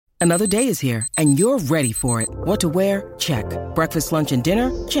Another day is here, and you're ready for it. What to wear? Check. Breakfast, lunch, and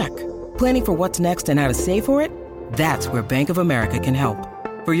dinner? Check. Planning for what's next and how to save for it? That's where Bank of America can help.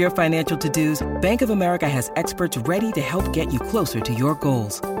 For your financial to-dos, Bank of America has experts ready to help get you closer to your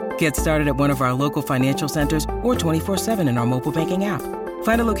goals. Get started at one of our local financial centers or 24/7 in our mobile banking app.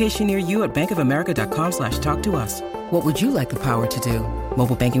 Find a location near you at bankofamerica.com/talktous. What would you like the power to do?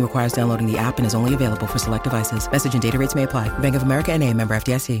 Mobile banking requires downloading the app and is only available for select devices. Message and data rates may apply. Bank of America N.A., member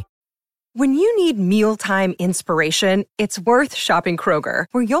FDIC. When you need mealtime inspiration, it's worth shopping Kroger,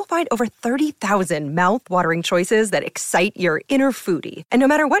 where you'll find over 30,000 mouth-watering choices that excite your inner foodie. And no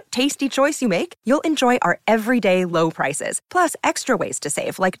matter what tasty choice you make, you'll enjoy our everyday low prices, plus extra ways to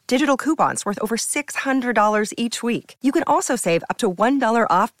save, like digital coupons worth over $600 each week. You can also save up to $1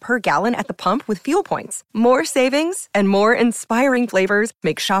 off per gallon at the pump with fuel points. More savings and more inspiring flavors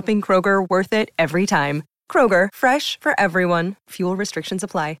make shopping Kroger worth it every time. Kroger, fresh for everyone. Fuel restrictions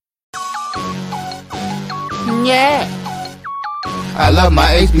apply. Yeah. I love my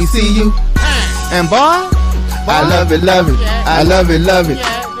HBCU. And boy, I love it, love it. I love it, love it.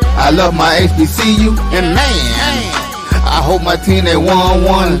 I love my HBCU. And man, I hope my team they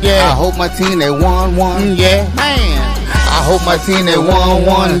won. Yeah. I hope my team they won. Yeah. Man, I hope my team they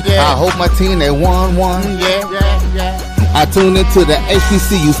won. I hope my team they won. Yeah. I tune into the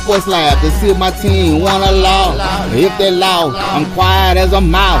HBCU Sports Lab to see if my team won or lost. If they lost, I'm quiet as a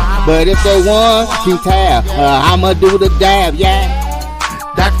mouse. But if they won, keep tab. I'ma do the dab, yeah.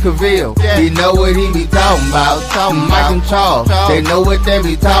 Dr. Cavil, he know what he be talking about. Mike and Charles, they know what they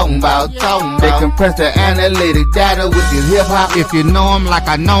be talking about. They compress the analytic data with this hip hop. If you know them like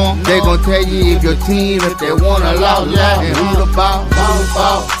I know them, they gon' tell you if your team, if they won or lost, and who the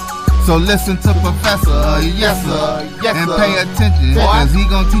ball. So listen to Professor, yes sir, and pay attention, cause he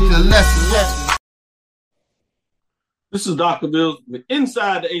gonna teach a lesson. This is Dr. Bill,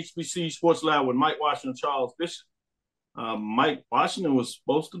 inside the HBCU Sports Lab with Mike Washington and Charles Bishop. Mike Washington was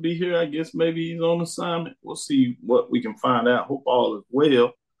supposed to be here. I guess maybe he's on assignment. We'll see what we can find out. Hope all is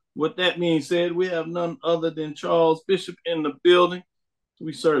well. With that being said, we have none other than Charles Bishop in the building. So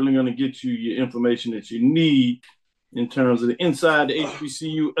we're certainly going to get you your information that you need in terms of the Inside the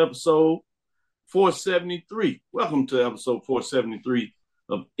HBCU episode 473. Welcome to episode 473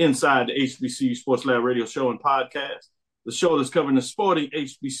 of Inside the HBCU Sports Lab radio show and podcast. The show that's covering the sporting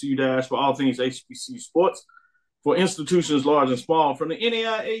HBCU dash for all things HBCU sports for institutions large and small. From the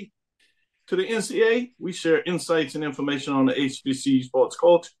NAIA to the NCAA, we share insights and information on the HBCU sports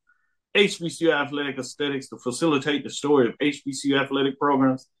culture, HBCU athletic aesthetics to facilitate the story of HBCU athletic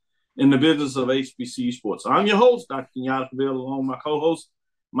programs in the business of HBCU sports. I'm your host, Dr. Kenyatta Cavil, along with my co-host,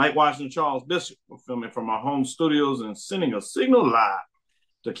 Mike Washington, Charles Bishop. We're filming from our home studios and sending a signal live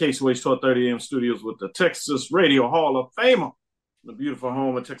to KCOH 1230 AM studios with the Texas Radio Hall of Famer, the beautiful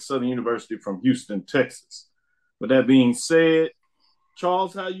home of Texas Southern University from Houston, Texas. With that being said,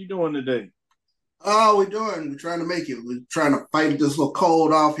 Charles, how you doing today? Oh, we're trying to make it. We're trying to fight this little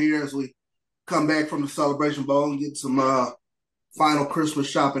cold off here as we come back from the Celebration Bowl and get some final Christmas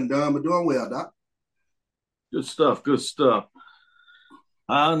shopping done. But doing well, Doc. Good stuff, good stuff.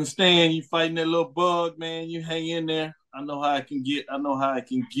 I understand you fighting that little bug, man. You hang in there. I know how I can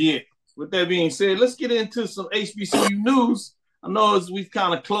get. With that being said, let's get into some HBCU news. I know as we've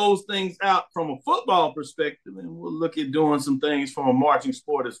kind of closed things out from a football perspective, and we'll look at doing some things from a marching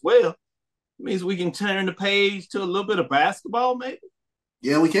sport as well. It means we can turn the page to a little bit of basketball, maybe?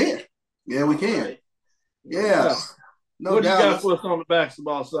 Yeah, we can. Right. Yeah. No what doubt. do you got for us on the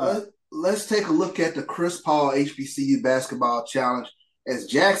basketball side? Let's take a look at the Chris Paul HBCU Basketball Challenge as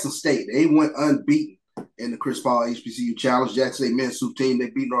Jackson State. They went unbeaten in the Chris Paul HBCU Challenge. Jackson State men's hoop team,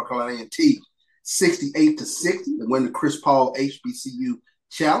 they beat North Carolina A&T 68-60 to win the Chris Paul HBCU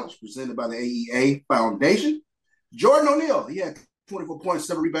Challenge presented by the AEA Foundation. Jordan O'Neal, he had 24 points,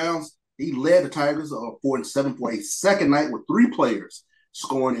 7 rebounds. He led the Tigers 4-7 for a second night with 3 players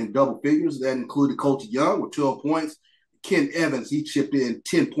scoring in double figures. That included Coach Young with 12 points. Ken Evans, he chipped in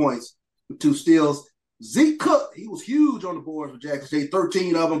 10 points with 2 steals. Zeke Cook, he was huge on the boards for Jackson State,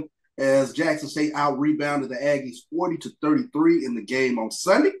 13 of them, as Jackson State out-rebounded the Aggies 40-33 in the game on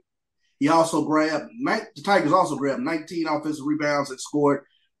Sunday. He also the Tigers also grabbed 19 offensive rebounds and scored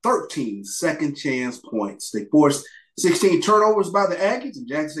 13 second chance points. They forced 16 turnovers by the Aggies, and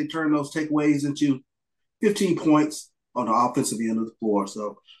Jackson State turned those takeaways into 15 points on the offensive end of the floor.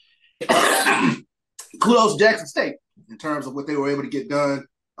 So kudos to Jackson State in terms of what they were able to get done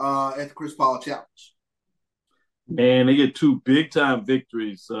at the Chris Paul Challenge. Man, they get 2 big-time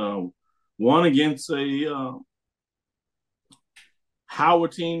victories. One against a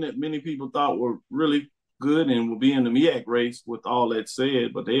Howard team that many people thought were really good and will be in the MEAC race with all that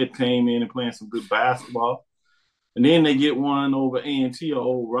said, but they had came in and playing some good basketball. And then they get one over A&T, an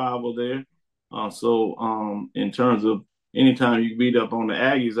old rival there. So in terms of anytime you beat up on the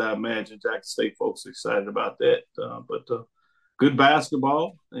Aggies, I imagine Jackson State folks are excited about that. But good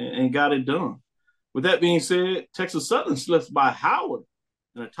basketball and got it done. With that being said, Texas Southern slips by Howard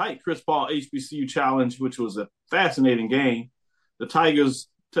in a tight Chris Paul HBCU challenge, which was a fascinating game. The Tigers,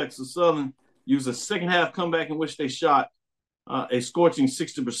 Texas Southern, used a second-half comeback in which they shot a scorching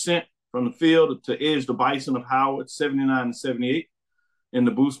 60% from the field to edge the Bison of Howard, 79-78, in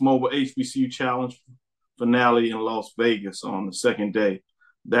the Boost Mobile HBCU Challenge finale in Las Vegas on the second day.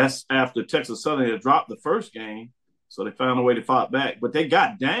 That's after Texas Southern had dropped the first game, so they found a way to fight back. But they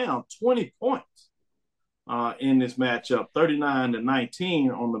got down 20 points in this matchup,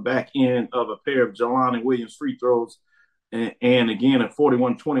 39-19 on the back end of a pair of Jelani Williams free throws, and again at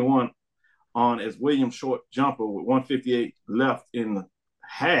 41-21 on as Williams short jumper with 1:58 left in the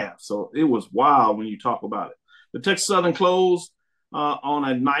half. So it was wild when you talk about it. The Texas Southern closed on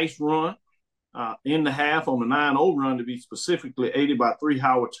a nice run in the half on the 9-0 run, to be specifically, aided by 3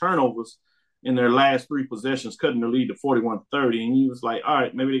 Howard turnovers in their last 3 possessions, cutting the lead to 41-30. And he was like, all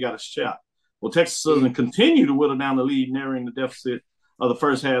right, maybe they got a shot. Well, Texas Southern continued to whittle down the lead, narrowing the deficit of the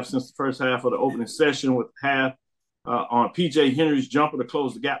first half since the first half of the opening session, with half on P.J. Henry's jumper to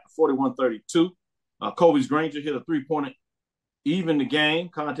close the gap to 41-32. Kobe's Granger hit a 3-pointer, even the game.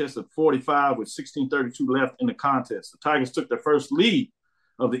 Contest of 45 with 16:32 left in the contest. The Tigers took their first lead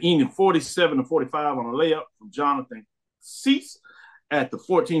of the evening, 47-45 on a layup from Jonathan Cease at the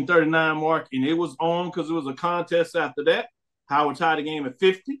 14:39 mark, and it was on because it was a contest after that. Howard tied the game at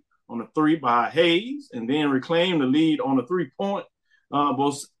 50 on a 3 by Hayes, and then reclaimed the lead on a 3-point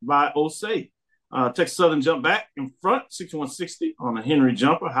by Osei. Texas Southern jumped back in front, 61-60 on a Henry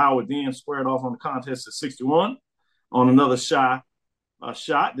jumper. Howard then squared off on the contest at 61 on another shot.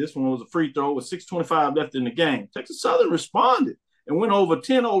 This one was a free throw with 6:25 left in the game. Texas Southern responded and went over a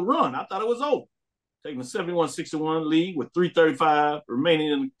 10-0 run. I thought it was over, taking a 71-61 lead with 3:35 remaining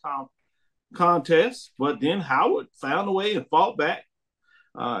in the contest. But then Howard found a way and fought back.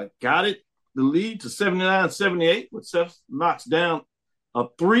 Got the lead to 79-78, with Seth knocks down a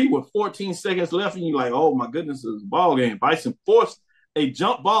 3 with 14 seconds left, and you're like, oh my goodness, it's a ball game. Bison forced a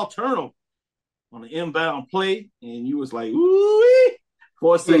jump ball turnover on the inbound play, and you was like, ooh,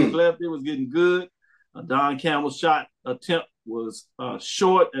 4 seconds left. It was getting good. Don Campbell's shot attempt was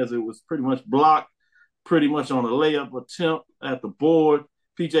short, as it was pretty much blocked, pretty much on a layup attempt at the board.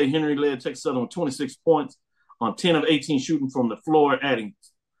 P.J. Henry led Texas Southern with 26 points on 10 of 18 shooting from the floor, adding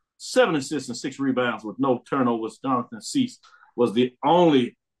 7 assists and 6 rebounds with no turnovers. Jonathan Cease was the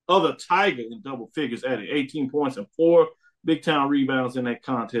only other Tiger in double figures, added 18 points and 4 big-time rebounds in that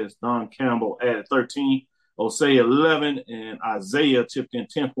contest. Don Campbell added 13, Osei 11, and Isaiah chipped in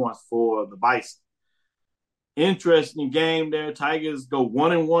 10 points for the Bison. Interesting game there. Tigers go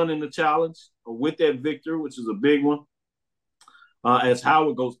 1-1 in the challenge with that victory, which is a big one. As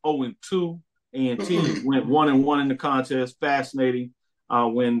Howard goes 0-2, A&T went 1-1 in the contest. Fascinating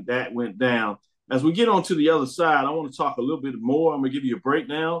when that went down. As we get on to the other side, I want to talk a little bit more. I'm going to give you a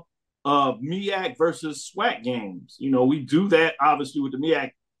breakdown of MEAC versus SWAC games. You know, we do that, obviously, with the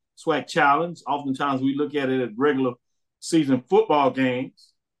MEAC SWAC Challenge. Oftentimes, we look at it as regular season football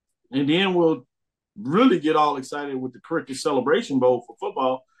games. And then we'll really get all excited with the Cricket Celebration Bowl for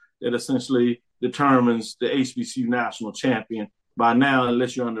football that essentially determines the HBCU national champion. By now,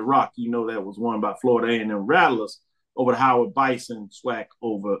 unless you're under rock, you know that was won by Florida A&M Rattlers over the Howard Bison, SWAC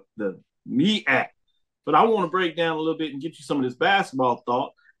over the MEAC. But I want to break down a little bit and get you some of this basketball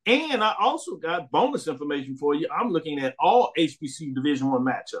thought. And I also got bonus information for you. I'm looking at all HBCU Division I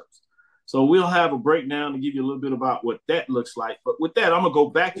matchups. So we'll have a breakdown to give you a little bit about what that looks like. But with that, I'm going to go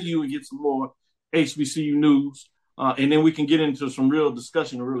back to you and get some more HBCU news. And then we can get into some real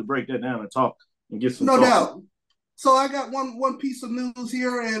discussion and really break that down and talk and get some No thoughts. doubt. So I got one piece of news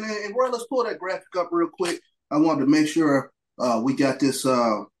here, and Roy, let's pull that graphic up real quick. I wanted to make sure we got this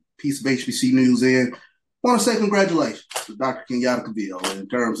piece of HBC news in. I want to say congratulations to Dr. Kenyatta Cavil in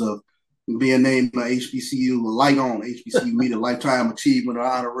terms of being named HBCU Light On HBCU Media Lifetime Achievement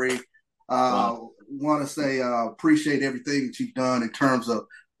Honoree. Want to say appreciate everything that you've done in terms of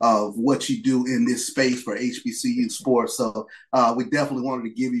what you do in this space for HBCU sports. So we definitely wanted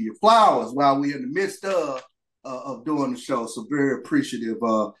to give you your flowers while we're in the midst of doing the show. So very appreciative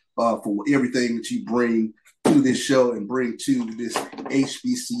for everything that you bring to this show and bring to this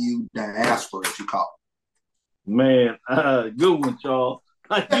HBCU diaspora, as you call it. Man, good one, Charles.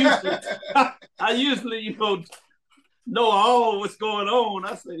 I usually, know all what's going on.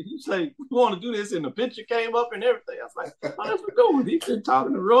 I said, you say, we want to do this, and the picture came up and everything. I was like, oh, that's what we're doing. He's been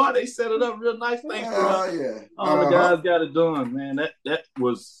talking to Roy. They set it up real nice. Thanks, Roy. Yeah. All the guys got it done, man. That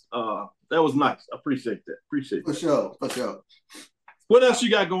was nice. I appreciate that. For sure. What else you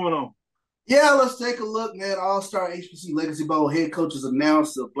got going on? Yeah, let's take a look, man. All-Star HBC Legacy Bowl head coaches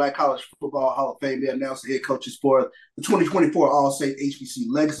announced the Black College Football Hall of Fame. They announced the head coaches for the 2024 All-State HBC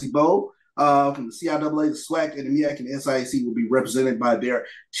Legacy Bowl. From the CIAA, the SWAC, and the MEAC and the SIAC will be represented by their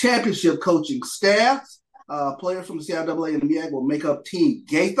championship coaching staffs. Players from the CIAA and the MEAC will make up Team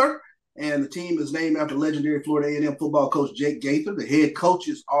Gaither, and the team is named after legendary Florida A&M football coach Jake Gaither. The head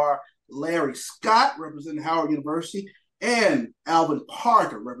coaches are Larry Scott, representing Howard University, and Alvin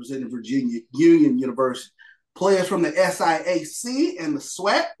Parker, representing Virginia Union University. Players from the SIAC and the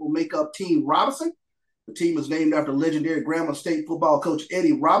SWAC will make up Team Robinson. The team is named after legendary Grambling State football coach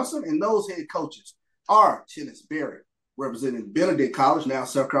Eddie Robinson, and those head coaches are Chennis Berry, representing Benedict College, now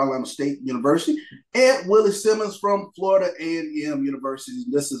South Carolina State University, and Willie Simmons from Florida A&M University.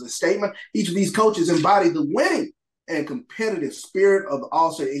 This is a statement. Each of these coaches embody the winning and competitive spirit of the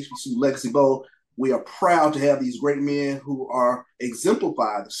All-State HBCU Legacy Bowl. We are proud to have these great men who are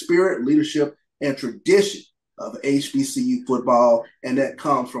exemplify the spirit, leadership, and tradition of HBCU football, and that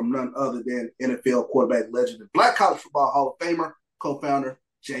comes from none other than NFL quarterback legend and Black College Football Hall of Famer, co-founder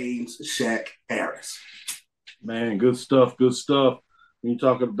James Shaq Harris. Man, good stuff. When you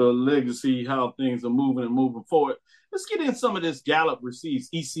talk about the legacy, how things are moving forward, let's get in some of this. Gallup receives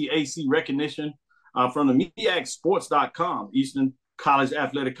ECAC recognition from the MEACsports.com. Eastern College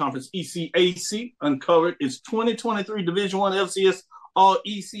Athletic Conference, ECAC, uncovered its 2023 Division I FCS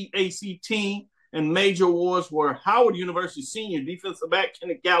All-ECAC team, and major awards were Howard University senior defensive back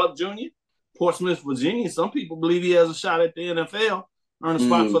Kenneth Gallup Jr., Portsmouth, Virginia. Some people believe he has a shot at the NFL. Earned a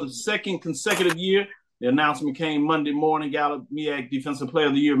spot for the second consecutive year. The announcement came Monday morning. Gallup MEAC Defensive Player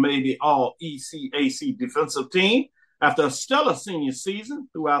of the Year made the All-ECAC defensive team. After a stellar senior season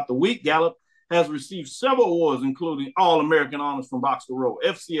throughout the week, Gallup has received several awards, including All-American honors from Box to Row,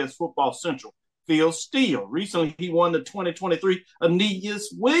 FCS Football Central, Phil Steele. Recently, he won the 2023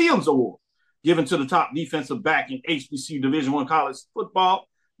 Aeneas Williams Award, given to the top defensive back in HBCU Division I college football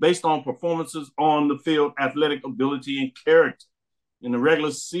based on performances on the field, athletic ability, and character. In the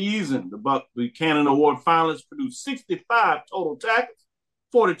regular season, the Buck Buchanan Award finalists produced 65 total tackles,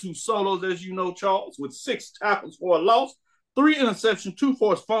 42 solos, as you know, Charles, with 6 tackles for a loss, 3 interceptions, 2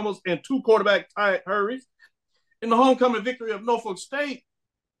 forced fumbles, and 2 quarterback-tied hurries. In the homecoming victory of Norfolk State,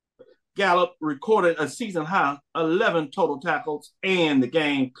 Gallup recorded a season-high 11 total tackles and the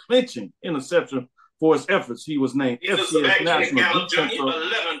game-clinching interception for his efforts. He was named FCS National Defensive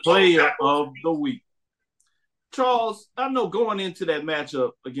Player of the Week. Charles, I know going into that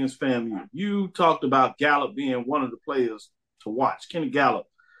matchup against FAMU, you talked about Gallup being one of the players to watch. Kenny Gallup,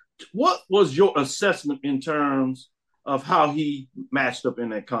 what was your assessment in terms of how he matched up in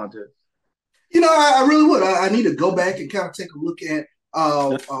that contest? I really would. I need to go back and kind of take a look at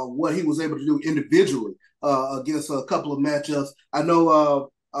what he was able to do individually against a couple of matchups. I know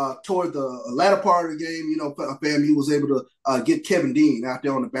toward the latter part of the game, FAMU was able to get Kevin Dean out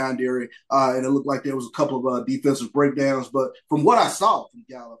there on the boundary, and it looked like there was a couple of defensive breakdowns. But from what I saw from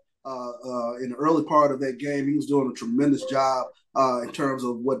Gallup in the early part of that game, he was doing a tremendous job in terms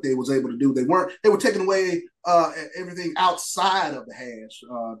of what they was able to do. They were taking away everything outside of the hash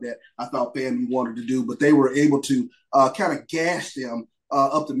that I thought FAMU wanted to do, but they were able to kind of gash them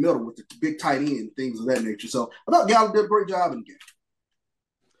up the middle with the big tight end and things of that nature. So I thought Gallup did a great job in the game.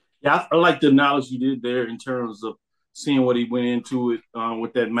 Yeah, I like the analysis you did there in terms of seeing what he went into it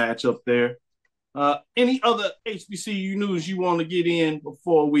with that matchup there. Any other HBCU news you want to get in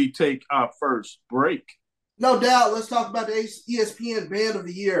before we take our first break? No doubt. Let's talk about the ESPN Band of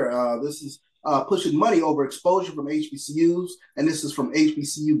the Year. This is pushing money over exposure from HBCUs, and this is from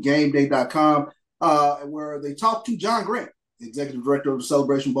HBCUGameDay.com, where they talked to John Grant, the executive director of the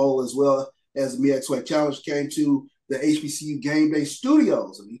Celebration Bowl, as well as the MEAC Swag Challenge, came to the HBCU Game Day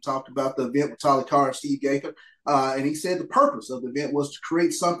studios, and he talked about the event with Tolly Carr and Steve Gaither, and he said the purpose of the event was to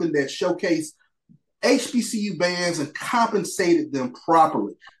create something that showcased HBCU bands and compensated them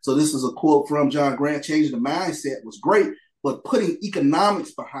properly. So this is a quote from John Grant: changing the mindset was great, but putting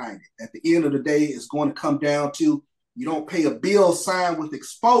economics behind it at the end of the day is going to come down to you don't pay a bill signed with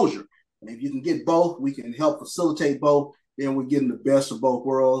exposure. And if you can get both, we can help facilitate both. Then we're getting the best of both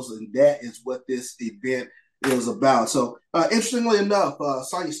worlds, and that is what this event is about. So interestingly enough,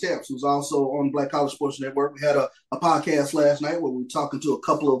 Sonia Stamps, who's also on Black College Sports Network, we had a podcast last night where we were talking to a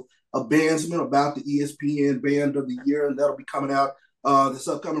couple of bandsmen about the ESPN Band of the Year, and that'll be coming out this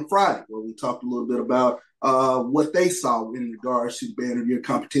upcoming Friday, where we talked a little bit about what they saw in regards to the Banner Year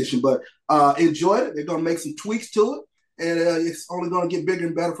competition. But enjoyed it. They're going to make some tweaks to it, and it's only going to get bigger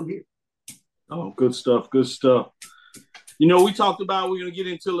and better from here. Oh, good stuff. Good stuff. You know, we talked about we're going to get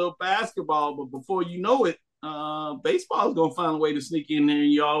into a little basketball, but before you know it, baseball is going to find a way to sneak in there.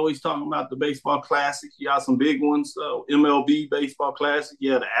 You're always talking about the baseball classics. You got some big ones. MLB baseball classic.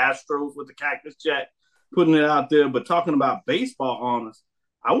 Yeah, the Astros with the Cactus Jack putting it out there. But talking about baseball honors,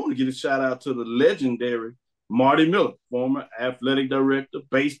 I want to give a shout out to the legendary Marty Miller, former athletic director,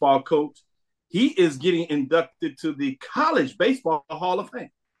 baseball coach. He is getting inducted to the College Baseball Hall of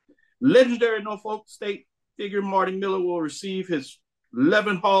Fame. Legendary Norfolk State figure Marty Miller will receive his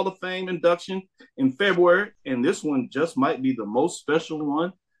 11th Hall of Fame induction in February, and this one just might be the most special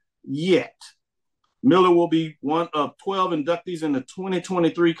one yet. Miller will be one of 12 inductees in the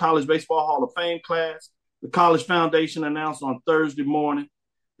 2023 College Baseball Hall of Fame class. The College Foundation announced on Thursday morning.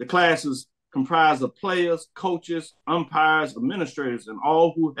 The class is comprised of players, coaches, umpires, administrators, and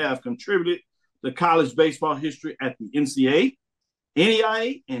all who have contributed to college baseball history at the NCAA,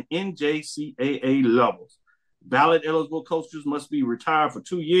 NEIA, and NJCAA levels. Ballot eligible coaches must be retired for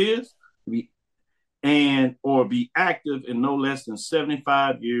 2 years or be active in no less than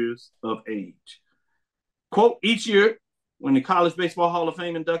 75 years of age. Quote, each year when the College Baseball Hall of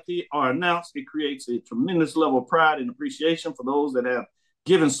Fame inductees are announced, it creates a tremendous level of pride and appreciation for those that have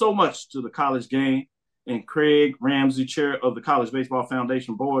given so much to the college game. And Craig Ramsey, chair of the College Baseball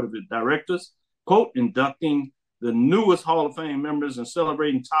Foundation Board of Directors, quote, inducting the newest Hall of Fame members and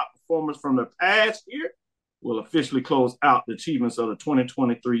celebrating top performers from the past year will officially close out the achievements of the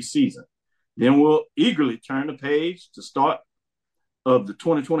 2023 season. Then we'll eagerly turn the page to start of the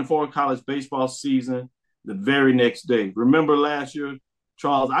 2024 college baseball season the very next day. Remember last year,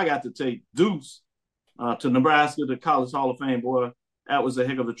 Charles, I got to take Deuce to Nebraska, the College Hall of Fame, boy. That was a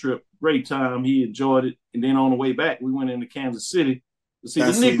heck of a trip. Great time. He enjoyed it. And then on the way back, we went into Kansas City to see the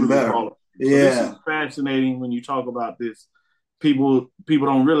Negro Hall of Fame. So this is fascinating when you talk about this. People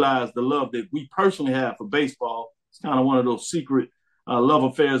don't realize the love that we personally have for baseball. It's kind of one of those secret love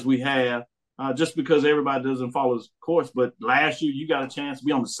affairs we have, just because everybody doesn't follow his course. But last year, you got a chance to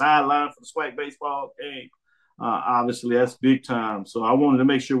be on the sideline for the SWAC baseball game. Obviously, that's big time. So I wanted to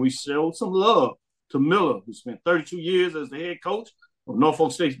make sure we showed some love to Miller, who spent 32 years as the head coach of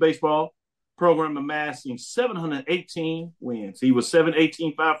Norfolk State's baseball program, amassing 718 wins. He was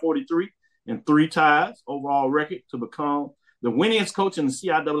 718, 543, and 3 ties overall record to become the winningest coach in the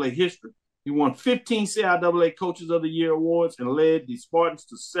CIAA history. He won 15 CIAA Coaches of the Year awards and led the Spartans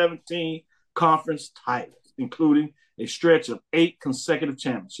to 17 conference titles, including a stretch of 8 consecutive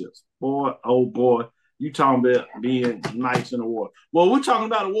championships. Boy, oh boy, you talking about being nice in awards. Well, we're talking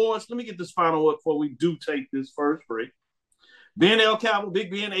about awards. Let me get this final word before we do take this first break. Ben L. Cavil,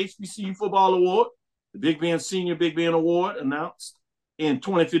 Big Ben HBCU Football Award. The Big Ben Senior Big Ben Award announced in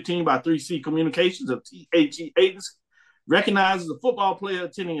 2015 by 3C Communications of THE Agency recognizes a football player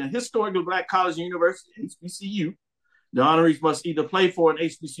attending a historically black college and university, HBCU. The honorees must either play for an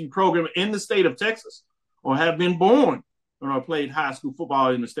HBCU program in the state of Texas or have been born or played high school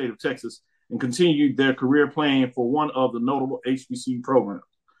football in the state of Texas and continued their career playing for one of the notable HBCU programs.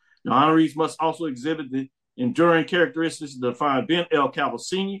 The honorees must also exhibit the enduring characteristics that define Ben L. Cavil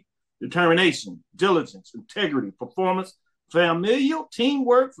Sr.: determination, diligence, integrity, performance, familial,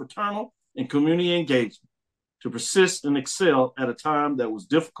 teamwork, fraternal, and community engagement. To persist and excel at a time that was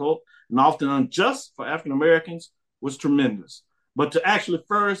difficult and often unjust for African Americans was tremendous. But to actually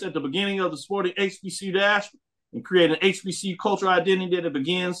flourish at the beginning of the sporting HBCU diaspora and create an HBCU cultural identity that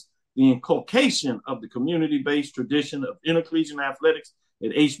begins the inculcation of the community-based tradition of intercollegiate athletics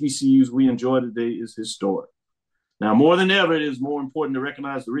at HBCUs we enjoy today is historic. Now, more than ever, it is more important to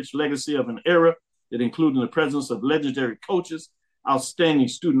recognize the rich legacy of an era that included the presence of legendary coaches, outstanding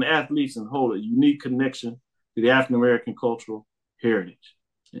student athletes, and hold a unique connection to the African-American cultural heritage.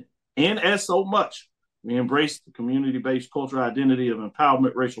 And as so much, we embrace the community-based cultural identity of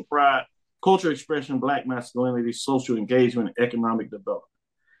empowerment, racial pride, cultural expression, Black masculinity, social engagement, and economic development.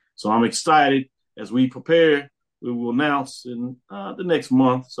 So I'm excited as we prepare. We will announce in the next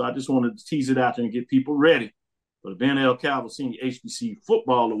month. So I just wanted to tease it out there and get people ready for the Ben L. Cavil Senior HBCU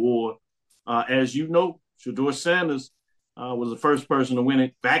Football Award. As you know, Shedeur Sanders was the first person to win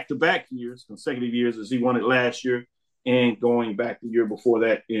it back-to-back years, consecutive years, as he won it last year and going back the year before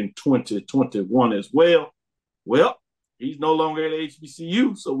that in 2021 as well. Well, he's no longer at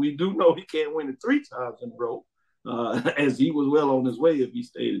HBCU, so we do know he can't win it 3 times in a row, as he was well on his way if he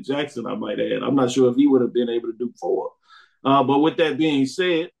stayed at Jackson, I might add. I'm not sure if he would have been able to do 4. But with that being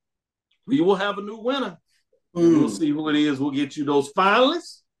said, we will have a new winner. We'll see who it is. We'll get you those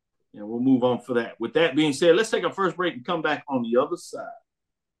finalists. And we'll move on for that. With that being said, let's take our first break and come back on the other side.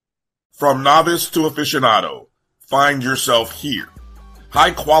 From novice to aficionado, find yourself here.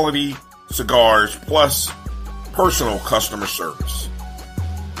 High quality cigars plus personal customer service.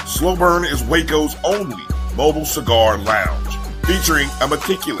 Slow Burn is Waco's only mobile cigar lounge, featuring a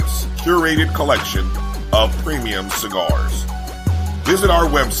meticulous, curated collection of premium cigars. Visit our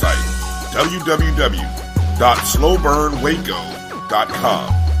website,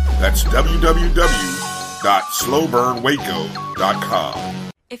 www.slowburnwaco.com. That's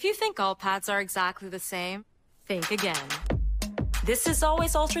www.slowburnwaco.com. If you think all pads are exactly the same, think again. This is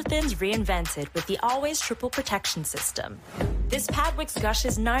Always Ultra Thins reinvented with the Always Triple Protection System. This pad wicks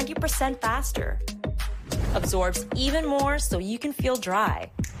gushes 90% faster, absorbs even more so you can feel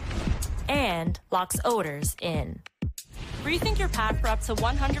dry, and locks odors in. Rethink your pad for up to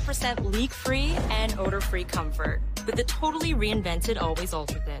 100% leak-free and odor-free comfort with the totally reinvented Always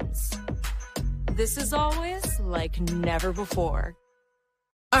Ultra Thins. This is always like never before.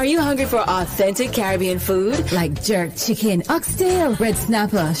 Are you hungry for authentic Caribbean food like jerk chicken, oxtail, red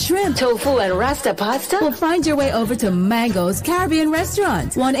snapper, shrimp, tofu, and rasta pasta? Well, find your way over to Mango's Caribbean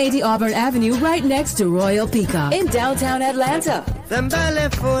Restaurant, 180 Auburn Avenue, right next to Royal Peacock in downtown Atlanta. Them belly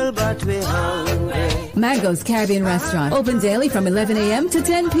full, but we hungry. Mango's Caribbean Restaurant, open daily from 11 a.m. to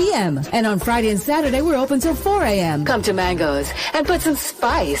 10 p.m. And on Friday and Saturday, we're open till 4 a.m. Come to Mango's and put some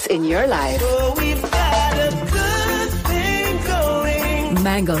spice in your life. So we've got a good thing going.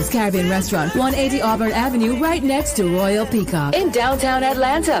 Mango's Caribbean Restaurant, 180 Auburn Avenue, right next to Royal Peacock in downtown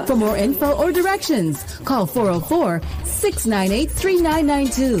Atlanta. For more info or directions, call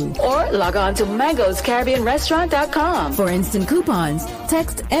 404-698-3992 or log on to mangoscaribbeanrestaurant.com. For instant coupons,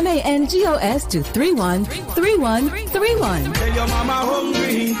 text MANGOS to 313131. Tell your mama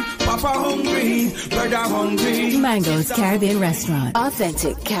hungry, papa hungry, brother hungry. Mango's Caribbean Restaurant,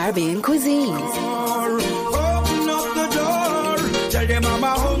 authentic Caribbean cuisines. Open up the door, tell your mama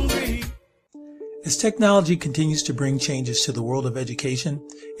hungry. As technology continues to bring changes to the world of education,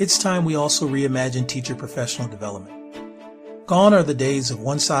 it's time we also reimagine teacher professional development. Gone are the days of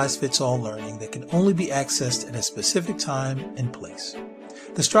one-size-fits-all learning that can only be accessed at a specific time and place.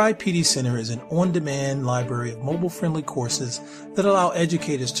 The Stride PD Center is an on-demand library of mobile-friendly courses that allow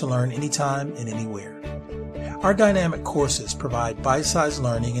educators to learn anytime and anywhere. Our dynamic courses provide bite-sized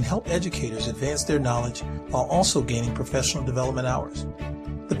learning and help educators advance their knowledge while also gaining professional development hours.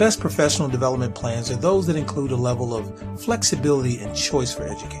 The best professional development plans are those that include a level of flexibility and choice for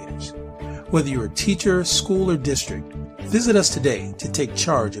educators. Whether you're a teacher, school, or district, visit us today to take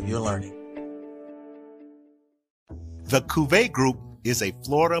charge of your learning. The Cavil Group is a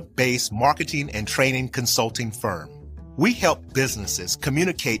Florida-based marketing and training consulting firm. We help businesses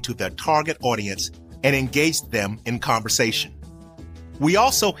communicate to their target audience and engage them in conversation. We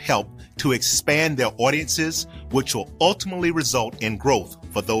also help to expand their audiences, which will ultimately result in growth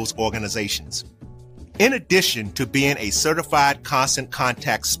for those organizations. In addition to being a certified constant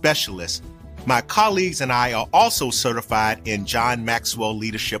contact specialist, my colleagues and I are also certified in John Maxwell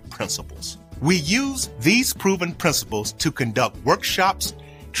Leadership Principles. We use these proven principles to conduct workshops,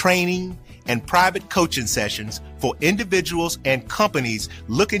 training, and private coaching sessions for individuals and companies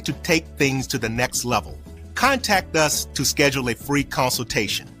looking to take things to the next level. Contact us to schedule a free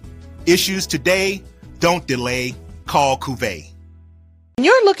consultation. Issues today, don't delay, call Cavil.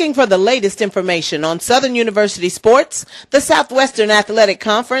 You're looking for the latest information on Southern University sports, the Southwestern Athletic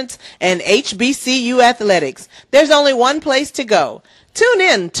Conference, and HBCU athletics. There's only one place to go. Tune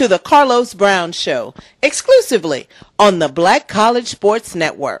in to the Carlos Brown Show, exclusively on the Black College Sports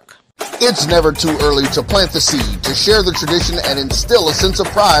Network. It's never too early to plant the seed, to share the tradition, and instill a sense of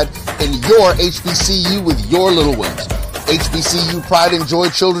pride in your HBCU with your little ones. HBCU Pride and Joy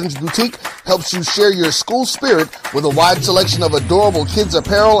Children's Boutique helps you share your school spirit with a wide selection of adorable kids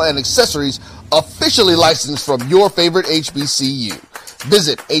apparel and accessories officially licensed from your favorite HBCU.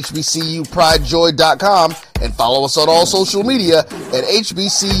 Visit hbcupridejoy.com and follow us on all social media at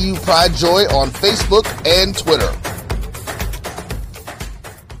HBCU Pride Joy on Facebook and Twitter.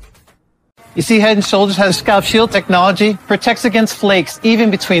 You see, Head & Shoulders has Scalp Shield technology, protects against flakes even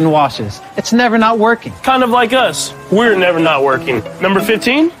between washes. It's never not working. Kind of like us. We're never not working. Number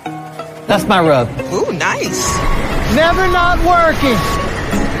 15? That's my rub. Ooh, nice. Never not working.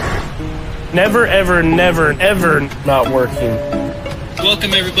 Never, ever, never, ever not working.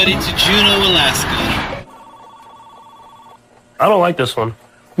 Welcome, everybody, to Juneau, Alaska. I don't like this one.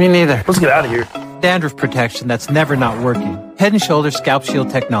 Me neither. Let's get out of here. Dandruff protection that's never not working. Head & Shoulders Scalp Shield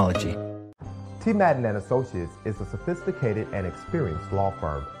technology. T. Madden & Associates is a sophisticated and experienced law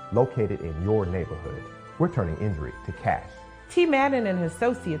firm located in your neighborhood. We're turning injury to cash. T. Madden and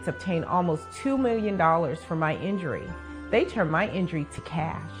Associates obtained almost $2 million for my injury. They turned my injury to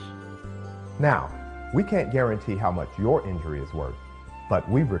cash. Now, we can't guarantee how much your injury is worth, but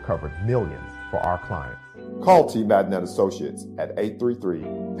we've recovered millions for our clients. Call T. Madden and Associates at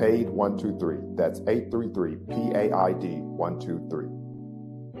 833-PAID-123. That's 833-PAID-123.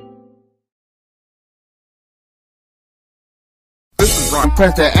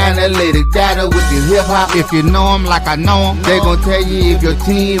 Press the analytic data with your hip hop. If you know them like I know them, they gon' tell you if your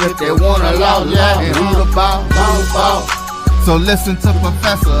team, if they wanna lose, and who the ball. So listen to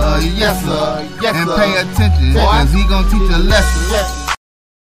Professor, yes sir, and pay attention, cause he gon' teach a lesson.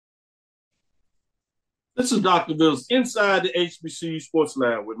 This is Dr. Bill's Inside the HBCU Sports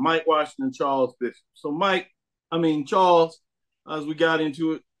Lab with Mike Washington and Charles Bishop. So Charles, as we got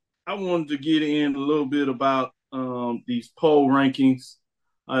into it, I wanted to get in a little bit about these poll rankings,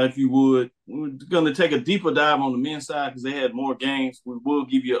 if you would. We're going to take a deeper dive on the men's side because they had more games. We will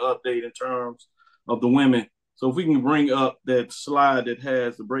give you an update in terms of the women. So if we can bring up that slide that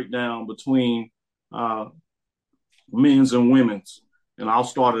has the breakdown between men's and women's, and I'll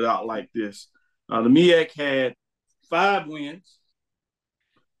start it out like this. The MEAC had 5 wins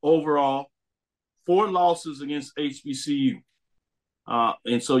overall, 4 losses against HBCU.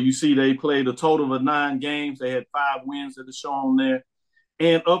 And so you see they played a total of 9 games. They had 5 wins that are shown there.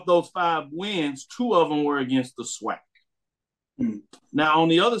 And of those 5 wins, 2 of them were against the SWAC. Now, on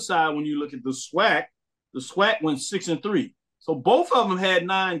the other side, when you look at the SWAC went 6-3. So both of them had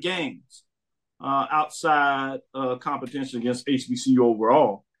 9 games outside competition against HBCU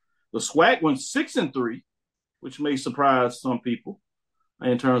overall. The SWAC went 6-3, which may surprise some people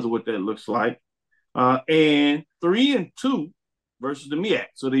in terms of what that looks like. And 3-2 versus the MEAC.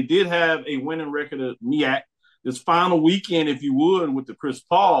 So they did have a winning record at MEAC. This final weekend, if you would, with the Chris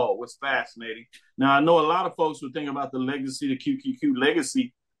Paul was fascinating. Now, I know a lot of folks would think about the QQQ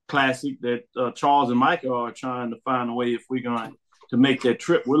Legacy Classic that Charles and Micah are trying to find a way if we're going to make that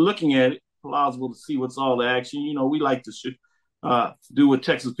trip. We're looking at it, plausible to see what's all the action. You know, we like to do what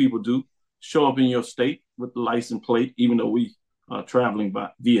Texas people do, show up in your state with the license plate, even though we are traveling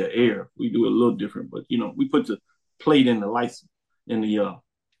via air. We do it a little different, but, we put the plate in the license, in the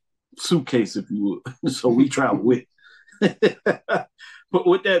suitcase, if you would. So we travel with. But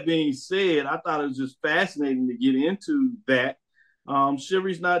with that being said, I thought it was just fascinating to get into that.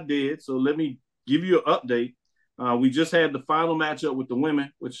 Sherry's not dead, so let me give you an update. We just had the final matchup with the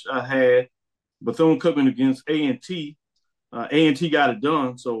women, which I had Bethune-Cookman against A&T. A&T got it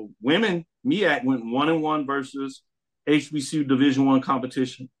done. So women, MEAC went 1-1 versus HBCU Division I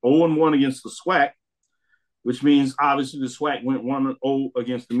competition, 0-1 against the SWAC, which means obviously the SWAC went 1-0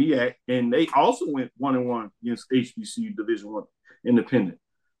 against the MEAC, and they also went 1-1 against HBCU Division I Independent.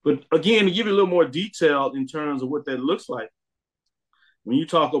 But again, to give you a little more detail in terms of what that looks like, when you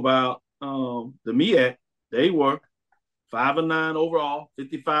talk about the MEAC, they were 5-9 overall,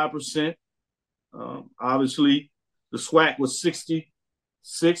 55%. Obviously, the SWAC was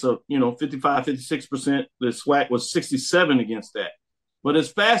 66, or 55, 56%. The SWAC was 67 against that. But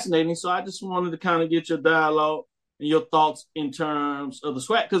it's fascinating. So I just wanted to kind of get your dialogue and your thoughts in terms of the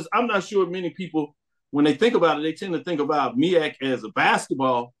SWAC, because I'm not sure many people, when they think about it, they tend to think about MEAC as a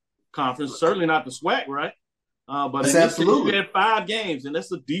basketball conference. Certainly not the SWAC, right? But in this case, we had 5 games, and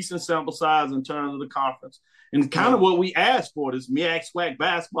that's a decent sample size in terms of the conference. And kind of what we asked for, this MEAC SWAC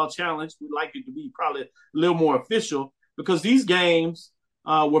basketball challenge, we'd like it to be probably a little more official, because these games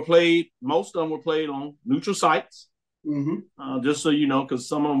were played, most of them were played on neutral sites. Just so you know, because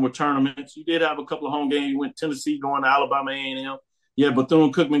some of them were tournaments. You did have a couple of home games. You went Tennessee going to Alabama A&M. You had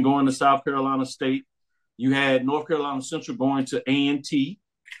Bethune-Cookman going to South Carolina State. You had North Carolina Central going to A&T.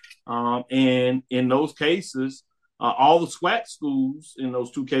 And in those cases, all the SWAC schools in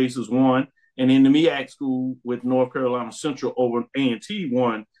those 2 cases won. And in the MEAC school with North Carolina Central over A&T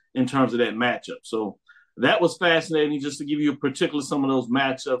won in terms of that matchup. So that was fascinating, just to give you a particular some of those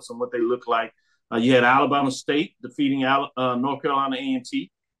matchups and what they look like. You had Alabama State defeating North Carolina A&T.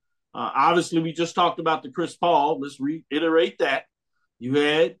 Obviously, we just talked about the Chris Paul. Let's reiterate that. You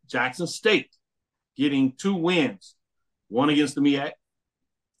had Jackson State getting 2 wins, one against the MEAC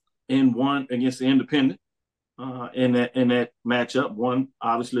and one against the Independent in that matchup. One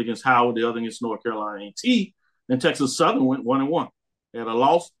obviously against Howard, the other against North Carolina A&T. Then Texas Southern went 1-1. They had a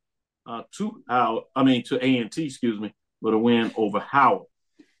loss to A&T, but a win over Howard.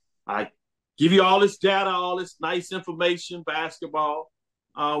 I give you all this data, all this nice information, basketball,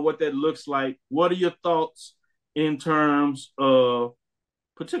 what that looks like. What are your thoughts in terms of,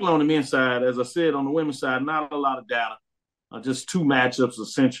 particularly on the men's side? As I said, on the women's side, not a lot of data, just 2 matchups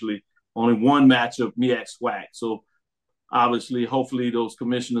essentially, only 1 matchup, MEAC SWAC. So obviously, hopefully those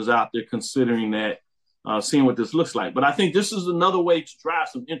commissioners out there considering that, seeing what this looks like. But I think this is another way to drive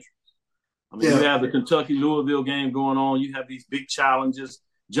some interest. I mean, you have the Kentucky-Louisville game going on. You have these big challenges,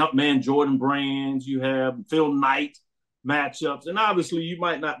 Jumpman Jordan Brands. You have Phil Knight matchups. And obviously, you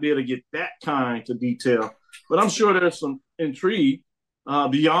might not be able to get that kind of detail. But I'm sure there's some intrigue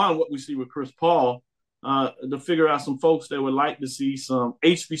beyond what we see with Chris Paul to figure out some folks that would like to see some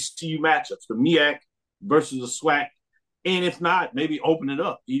HBCU matchups, the MEAC versus the SWAC. And if not, maybe open it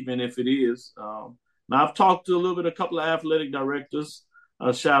up, even if it is. Now, I've talked to a couple of athletic directors.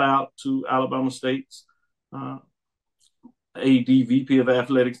 Shout out to Alabama State's AD, VP of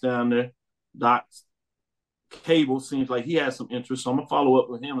Athletics down there. Doc Cavil seems like he has some interest. So I'm going to follow up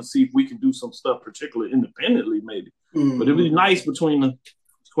with him and see if we can do some stuff, particularly independently, maybe. Mm-hmm. But it would be nice between the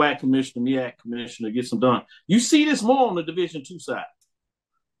SWAC commissioner, MEAC commissioner, to get some done. You see this more on the Division II side.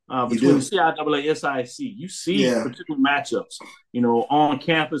 Between CIAA, SIC, you see particular matchups.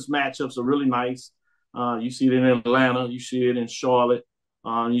 On-campus matchups are really nice. You see it in Atlanta. You see it in Charlotte.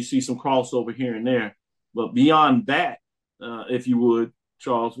 You see some crossover here and there. But beyond that, if you would,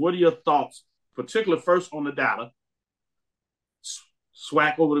 Charles, what are your thoughts, particularly first on the data,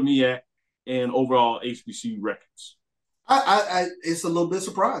 SWAC over the MEAC, and overall HBCU records? It's a little bit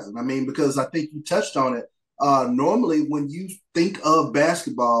surprising. I mean, because I think you touched on it. Normally, when you think of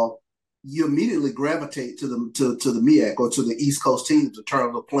basketball, you immediately gravitate to the MEAC or to the East Coast teams in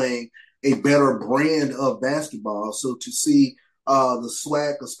terms of playing a better brand of basketball. So to see the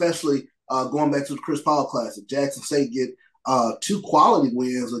SWAC, especially going back to the Chris Paul Classic, Jackson State get 2 quality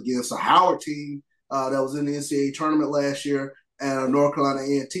wins against a Howard team that was in the NCAA tournament last year, and a North Carolina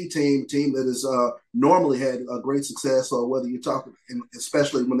A&T team that has normally had great success, or whether you're talking,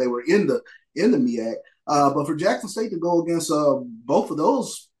 especially when they were in the MEAC. But for Jackson State to go against both of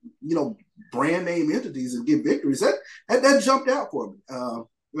those, brand name entities and get victories, that jumped out for me.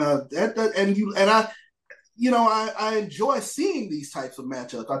 I enjoy seeing these types of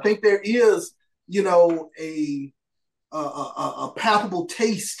matchups. I think there is, a palpable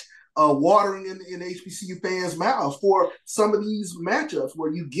taste watering in HBCU fans' mouths for some of these matchups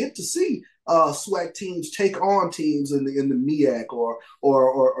where you get to see SWAC teams take on teams in the MEAC or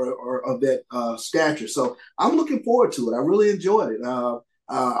of that stature. So I'm looking forward to it. I really enjoyed it.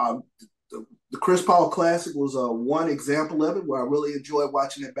 The Chris Paul Classic was one example of it where I really enjoyed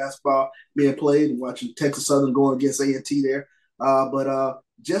watching that basketball being played and watching Texas Southern going against A&T there. But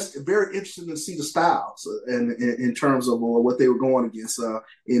just very interesting to see the styles and in terms of what they were going against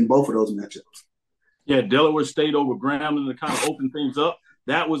in both of those matchups. Yeah, Delaware State over Grambling to kind of open things up.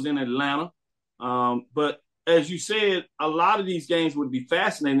 That was in Atlanta. But as you said, a lot of these games would be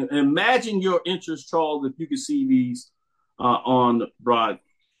fascinating. And imagine your interest, Charles, if you could see these on the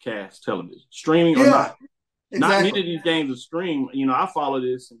broadcast television, streaming or not. Exactly. Not many of these games are streamed. I follow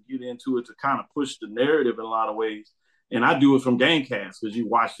this and get into it to kind of push the narrative in a lot of ways. And I do it from GameCast because you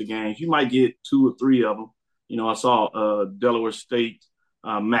watch the games. You might get 2 or 3 of them. I saw a Delaware State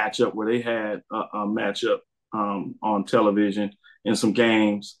matchup where they had a matchup on television in some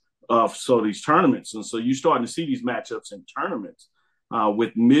games of these tournaments. And so you're starting to see these matchups in tournaments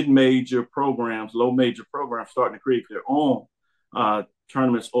with mid-major programs, low-major programs starting to create their own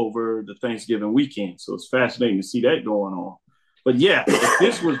tournaments over the Thanksgiving weekend. So it's fascinating to see that going on. But yeah, if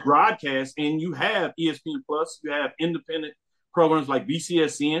this was broadcast and you have ESPN Plus, you have independent programs like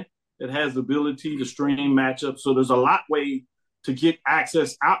BCSN that has the ability to stream matchups. So there's a lot way to get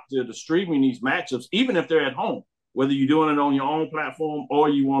access out there to streaming these matchups, even if they're at home, whether you're doing it on your own platform or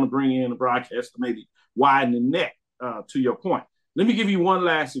you want to bring in a broadcast to maybe widen the net, to your point. Let me give you one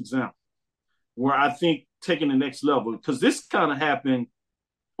last example where I think taking the next level, because this kind of happened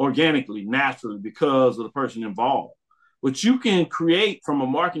organically, naturally, because of the person involved. But you can create, from a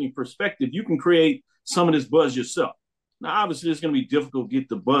marketing perspective, you can create some of this buzz yourself. Now, obviously, it's going to be difficult to get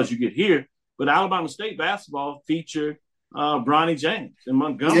the buzz you get here, but Alabama State basketball featured Bronny James in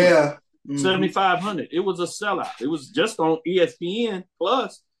Montgomery. Yeah. 7,500. It was a sellout. It was just on ESPN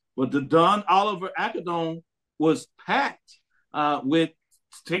Plus, but the Don Oliver Acadome was packed with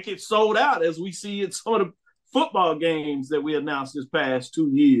tickets sold out, as we see at some of the football games that we announced this past 2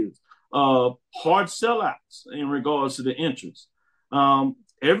 years. Hard sellouts in regards to the interest.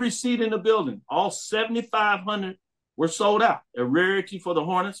 Every seat in the building, all 7,500 were sold out. A rarity for the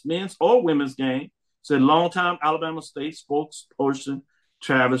Hornets, men's or women's game, said longtime Alabama State spokesperson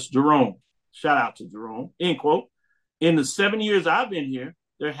Travis Jerome. Shout out to Jerome, end quote. In the 7 years I've been here,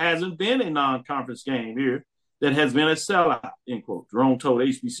 there hasn't been a non-conference game here that has been a sellout, end quote. Jerome told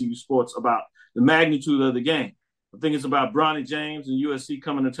HBCU Sports about the magnitude of the game. I think it's about Bronny James and USC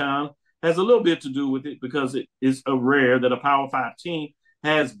coming to town. has a little bit to do with it because it is a rare that a Power 5 team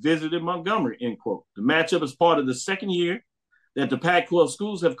has visited Montgomery, end quote. The matchup is part of the second year that the Pac-12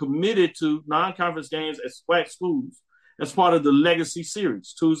 schools have committed to non-conference games at SWAC schools as part of the Legacy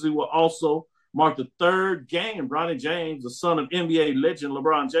Series. Tuesday will also mark the third game Bronny James, the son of NBA legend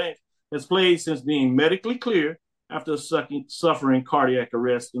LeBron James, has played since being medically clear after suffering cardiac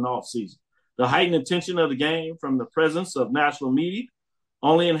arrest in off-season. The heightened attention of the game from the presence of national media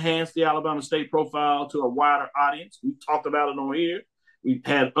only enhanced the Alabama State profile to a wider audience. We talked about it on here. We've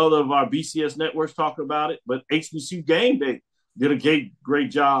had other of our BCS networks talk about it, but HBCU Game Day did a great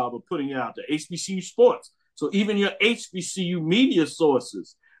job of putting it out there. HBCU Sports. So even your HBCU media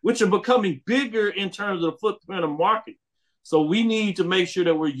sources, which are becoming bigger in terms of the footprint of market. So we need to make sure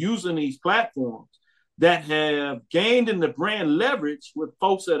that we're using these platforms that have gained in the brand leverage with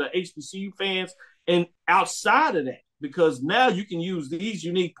folks that are HBCU fans and outside of that, because now you can use these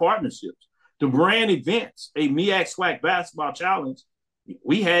unique partnerships to brand events. A MEAC SWAC basketball challenge.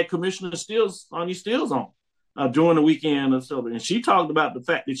 We had Commissioner Stills on during the weekend or so, and she talked about the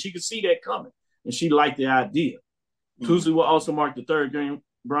fact that she could see that coming, and she liked the idea. Mm-hmm. Tuesday will also mark the third game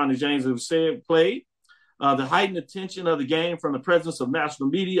Bronny James has said played. The heightened attention of the game from the presence of national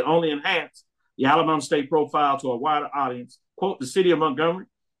media only enhanced the Alabama State profile to a wider audience. Quote, the city of Montgomery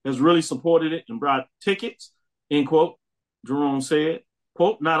has really supported it and brought tickets, end quote, Jerome said.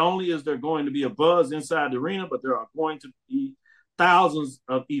 Quote, not only is there going to be a buzz inside the arena, but there are going to be thousands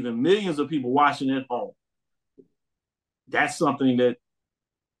of even millions of people watching at home. That's something that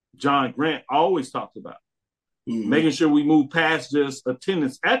John Grant always talked about. Mm-hmm. Making sure we move past just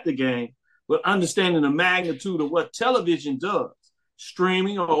attendance at the game, but understanding the magnitude of what television does,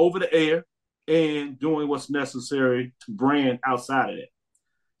 streaming or over the air, and doing what's necessary to brand outside of that.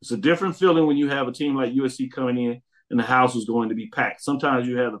 It's a different feeling when you have a team like USC coming in and the house is going to be packed. Sometimes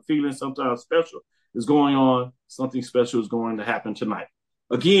you have a feeling, sometimes special is going on, something special is going to happen tonight.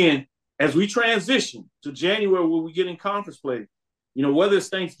 Again, as we transition to January where we get in conference play, whether it's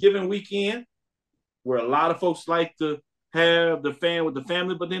Thanksgiving weekend, where a lot of folks like to have the fan with the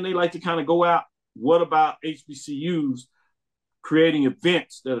family, but then they like to kind of go out. What about HBCUs creating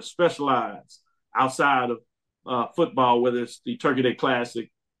events that are specialized outside of football, whether it's the Turkey Day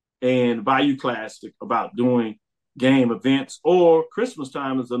Classic and Bayou Classic, about doing game events, or Christmas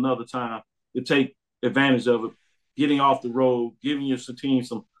time is another time to take advantage of it, getting off the road, giving your team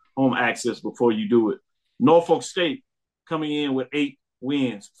some home access before you do it. Norfolk State coming in with 8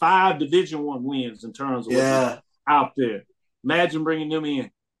 wins, 5 Division I wins in terms of what's out there. Imagine bringing them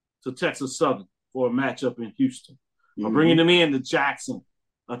in to Texas Southern for a matchup in Houston. Mm-hmm. Or bringing them in to Jackson,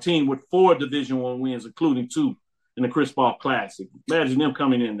 a team with 4 Division I wins, including 2 in the Chris Paul Classic. Imagine them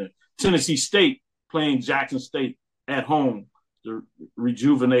coming in there. Tennessee State playing Jackson State at home to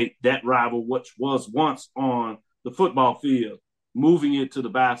rejuvenate that rival, which was once on the football field, moving it to the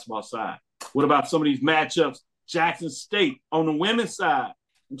basketball side. What about some of these matchups? Jackson State on the women's side,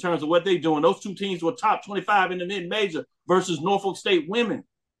 in terms of what they're doing. Those 2 teams were top 25 in the mid-major versus Norfolk State women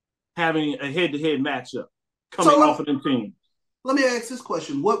having a head-to-head matchup coming off of them teams. Let me ask this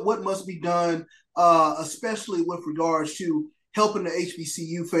question. What must be done, especially with regards to helping the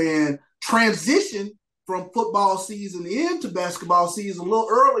HBCU fan transition from football season into basketball season a little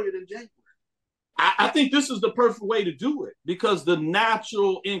earlier than January? I think this is the perfect way to do it, because the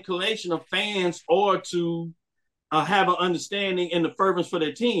natural inclination of fans are to have an understanding and the fervence for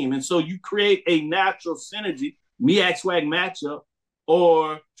their team. And so you create a natural synergy, MEAC SWAC matchup,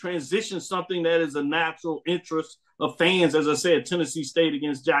 or transition something that is a natural interest of fans. As I said, Tennessee State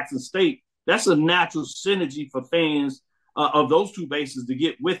against Jackson State, that's a natural synergy for fans of those 2 bases to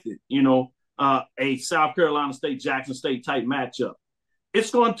get with it. A South Carolina State, Jackson State type matchup.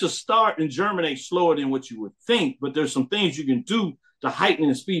 It's going to start and germinate slower than what you would think, but there's some things you can do to heighten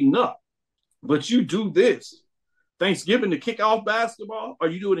and speeding up. But you do this Thanksgiving to kick off basketball, or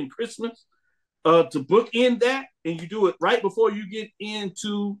you do it in Christmas to bookend that, and you do it right before you get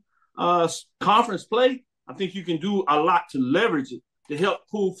into conference play. I think you can do a lot to leverage it to help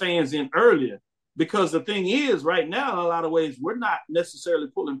pull fans in earlier. Because the thing is, right now, in a lot of ways, we're not necessarily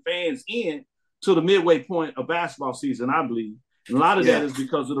pulling fans in to the midway point of basketball season, I believe. And a lot of that is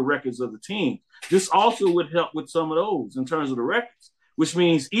because of the records of the team. This also would help with some of those in terms of the records, which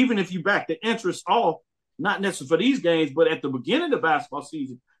means even if you back the interest off, not necessarily for these games, but at the beginning of the basketball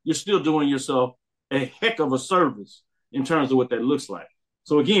season, you're still doing yourself a heck of a service in terms of what that looks like.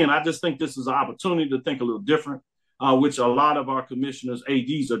 So again, I just think this is an opportunity to think a little different, which a lot of our commissioners,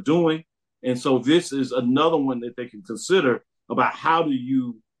 ADs, are doing. And so this is another one that they can consider about how do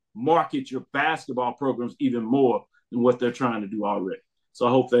you market your basketball programs even more than what they're trying to do already. So I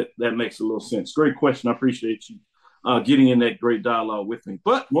hope that makes a little sense. Great question. I appreciate you getting in that great dialogue with me.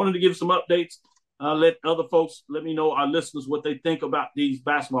 But wanted to give some updates. Let other folks, let me know, our listeners, what they think about these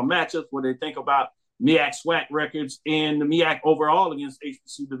basketball matchups, what they think about MEAC SWAC records and the MEAC overall against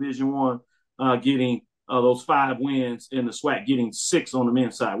HBCU Division I, getting those 5 wins and the SWAC getting 6 on the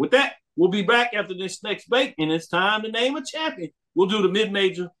men's side. With that, we'll be back after this next break, and it's time to name a champion. We'll do the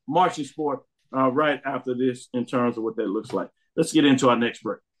mid-major marching sport right after this in terms of what that looks like. Let's get into our next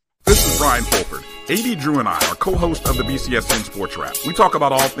break. This is Brian Fulford. AD Drew and I are co-hosts of the BCSN Sports Wrap. We talk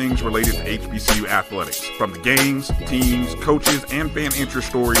about all things related to HBCU athletics. From the games, teams, coaches, and fan interest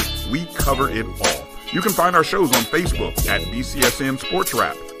stories, we cover it all. You can find our shows on Facebook at BCSN Sports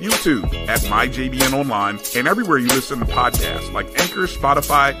Wrap, YouTube at MyJBN Online, and everywhere you listen to podcasts like Anchor,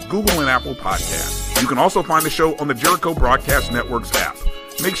 Spotify, Google, and Apple Podcasts. You can also find the show on the Jericho Broadcast Network's app.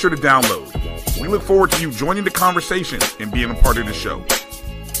 Make sure to download. We look forward to you joining the conversation and being a part of the show.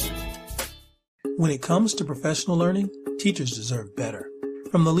 When it comes to professional learning, teachers deserve better.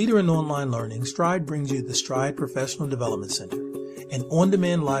 From the leader in online learning, Stride brings you the Stride Professional Development Center, an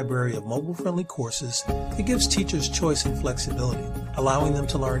on-demand library of mobile-friendly courses that gives teachers choice and flexibility, allowing them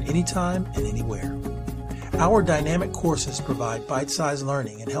to learn anytime and anywhere. Our dynamic courses provide bite-sized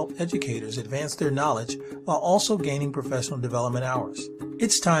learning and help educators advance their knowledge while also gaining professional development hours.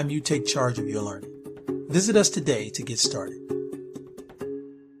 It's time you take charge of your learning. Visit us today to get started.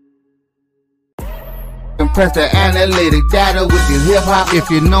 Compress the analytic data with your hip-hop.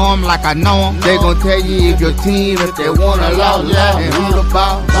 If you know them like I know them, they gon' tell you if your team, if they wanna lose, and who the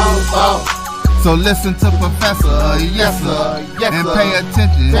ball. So listen to Professor, yes sir, and pay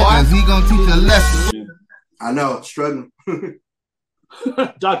attention, cause he gon' teach a lesson. I know, struggling.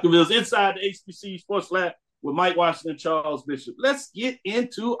 Dr. Mills, inside the HBCU Sports Lab with Mike Washington and Charles Bishop. Let's get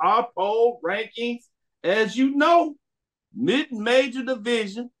into our poll rankings. As you know, mid-major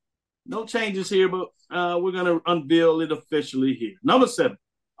division, no changes here, but we're going to unveil it officially here. Number 7,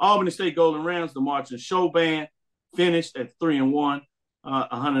 Albany State Golden Rams, the marching show band, finished at 3-1,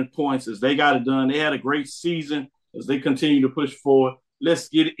 100 points as they got it done. They had a great season as they continue to push forward. Let's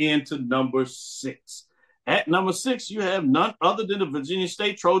get into number 6. At number 6, you have none other than the Virginia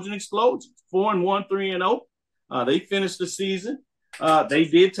State Trojan Explosions, 4-1, 3-0. They finished the season. They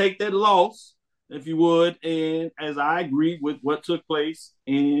did take that loss, if you would, and as I agree with what took place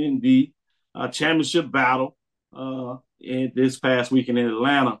in the championship battle in this past weekend in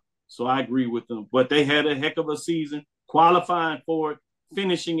Atlanta. So I agree with them. But they had a heck of a season, qualifying for it,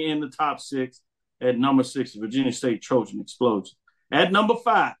 finishing in the top 6 at number 6, Virginia State Trojan Explosion. At number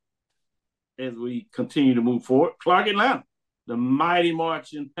 5, as we continue to move forward, Clark Atlanta, the mighty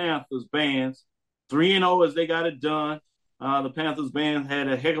Marching Panthers bands, 3-0 as they got it done. The Panthers band had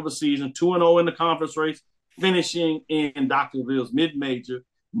a heck of a season, 2-0 in the conference race, finishing in Dr. Bill's mid-major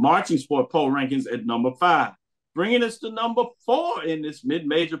marching sport poll rankings at number 5. Bringing us to number 4 in this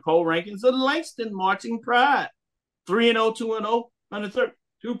mid-major poll rankings, the Langston Marching Pride, 3-0, 2-0,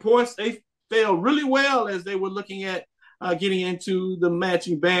 132 points. They fared really well as they were looking at getting into the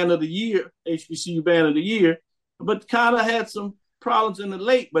matching band of the year, HBCU band of the year, but kind of had some problems in the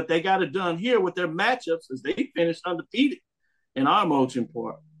late, but they got it done here with their matchups as they finished undefeated in our marching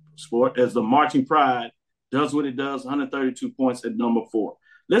sport as the Marching Pride does what it does, 132 points at number 4.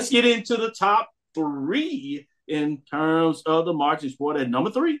 Let's get into the top 3 in terms of the marching sport. At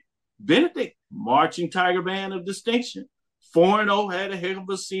number 3, Benedict, Marching Tiger Band of Distinction, 4-0, had a heck of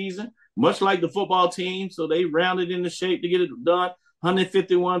a season, much like the football team, so they rounded into shape to get it done,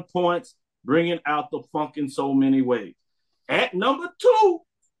 151 points, bringing out the funk in so many ways. At number 2,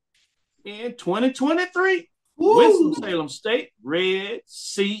 in 2023, Winston-Salem State, Red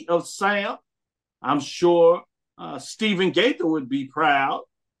Sea of Sam. I'm sure Stephen Gaither would be proud.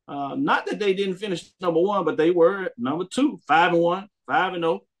 Not that they didn't finish number 1, but they were at number 2, 5-1,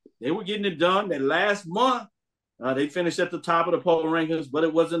 5-0. They were getting it done. That last month, they finished at the top of the poll rankings, but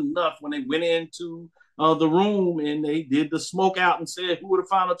it wasn't enough when they went into the room and they did the smoke out and said, who were the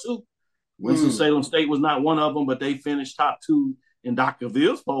final 2? Winston-Salem State was not one of them, but they finished top 2 in Dr.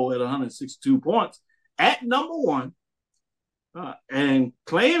 Ville's poll at 162 points. At number 1, and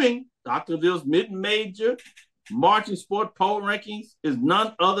claiming Dr. Ville's mid-major marching sport poll rankings is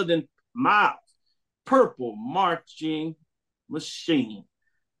none other than Miles, Purple Marching Machine.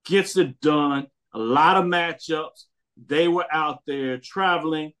 Gets it done. A lot of matchups. They were out there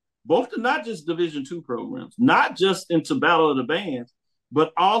traveling, both to not just Division II programs, not just into Battle of the Bands,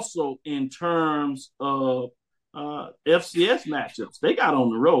 but also in terms of FCS matchups. They got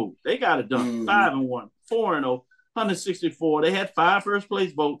on the road. They got it done. 5-1, 4-0, 164. They had 5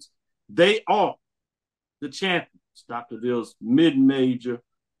 first-place votes. They are the champions Dr. Bill's mid-major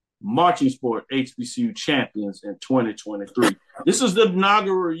marching sport HBCU champions in 2023. This is the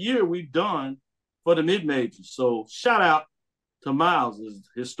inaugural year we've done for the mid-majors. So shout out to Miles.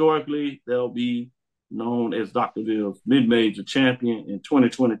 Historically, they'll be known as Dr. Bill's mid-major champion in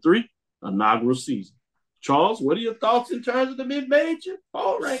 2023, inaugural season. Charles, what are your thoughts in terms of the mid-major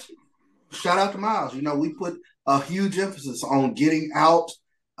fall ranking? Shout out to Miles. You know, we put a huge emphasis on getting out,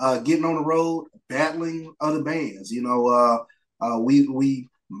 getting on the road, battling other bands. You know, we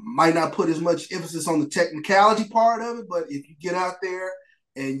might not put as much emphasis on the technicality part of it, but if you get out there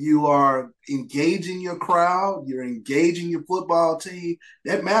and you are engaging your crowd, you're engaging your football team,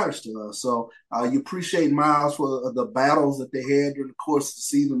 that matters to us. So you appreciate Miles for the battles that they had during the course of the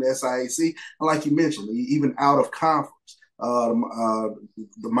season in SIAC. And like you mentioned, even out of conference,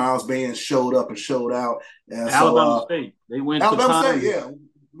 the Miles band showed up and showed out. Alabama State, they went Alabama to State, yeah,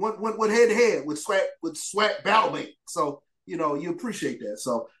 went head to head with SWAT battle band. So you know you appreciate that.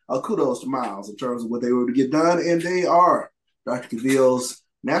 So kudos to Miles in terms of what they were able to get done, and they are Dr. Cavill's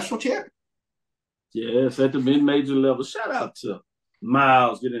national champion. Yes, at the mid-major level. Shout out to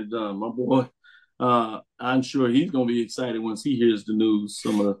Miles getting it done, my boy. I'm sure he's going to be excited once he hears the news.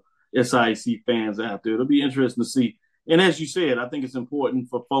 Some of the SIAC fans out there. It'll be interesting to see. And as you said, I think it's important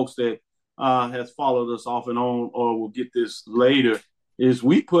for folks that has followed us off and on or will get this later, is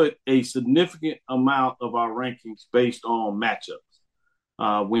we put a significant amount of our rankings based on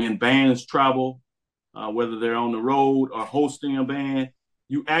matchups. When bands travel, whether they're on the road or hosting a band,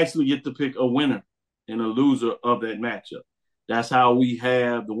 you actually get to pick a winner and a loser of that matchup. That's how we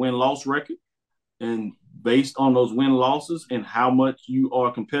have the win-loss record. And based on those win-losses and how much you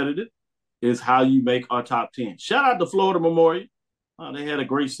are competitive is how you make our top 10. Shout out to Florida Memorial. They had a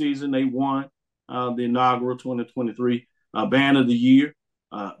great season. They won the inaugural 2023 Band of the Year.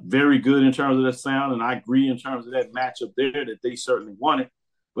 Very good in terms of that sound. And I agree in terms of that matchup there that they certainly won it.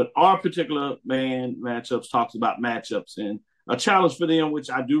 But our particular band matchups talks about matchups and a challenge for them, which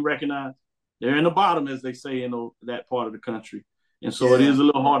I do recognize. They're in the bottom, as they say in that part of the country. And so it is a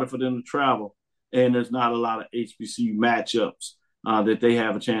little harder for them to travel. And there's not a lot of HBCU matchups that they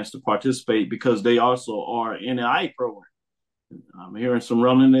have a chance to participate because they also are in the IA program. I'm hearing some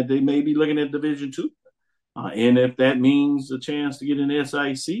rumbling that they may be looking at Division II. And if that means a chance to get in the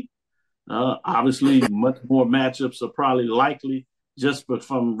SIAC, obviously much more matchups are probably likely just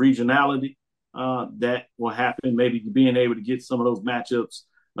from regionality. That will happen, maybe being able to get some of those matchups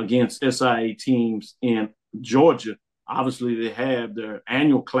against SIA teams in Georgia. Obviously, they have their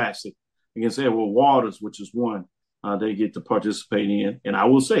annual classic against Edward Waters, which is one they get to participate in. And I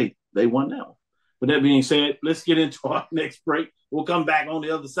will say they won that one. With that being said, let's get into our next break. We'll come back on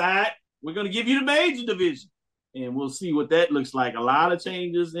the other side. We're going to give you the major division, and we'll see what that looks like. A lot of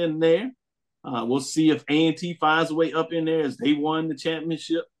changes in there. We'll see if A&T finds a way up in there as they won the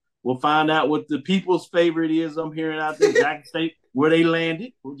championship. We'll find out what the people's favorite is. I'm hearing out there, Jackson State, where they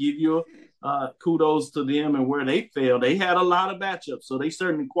landed. We'll give you kudos to them and where they failed. They had a lot of matchups, so they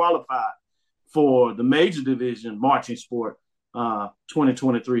certainly qualified for the major division marching sport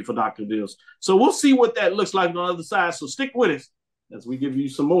 2023 for Dr. Bills. So we'll see what that looks like on the other side. So stick with us as we give you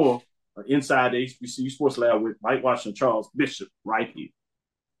some more inside the HBCU Sports Lab with Mike Washington, Charles Bishop, right here.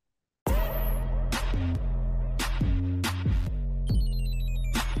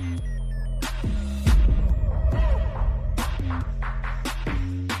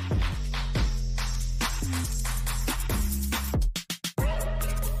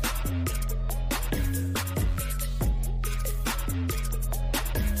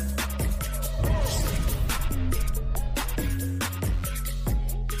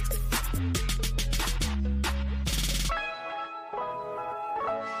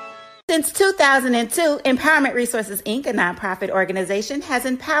 Since 2002, Empowerment Resources, Inc., a nonprofit organization, has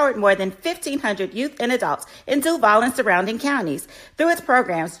empowered more than 1,500 youth and adults in Duval and surrounding counties through its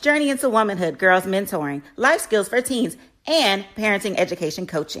programs Journey into Womanhood, Girls Mentoring, Life Skills for Teens, and Parenting Education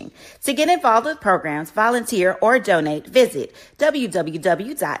Coaching. To get involved with programs, volunteer, or donate, visit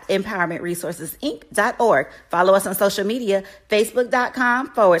www.empowermentresourcesinc.org. Follow us on social media,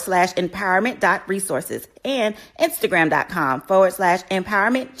 facebook.com/empowerment.resources and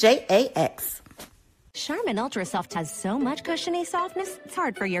Instagram.com/empowermentJAX. Charmin Ultra Soft has so much cushiony softness, it's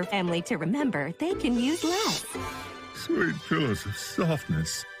hard for your family to remember they can use less. Sweet pillows of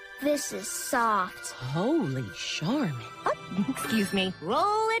softness. This is soft. Holy Charmin. Oh, excuse me.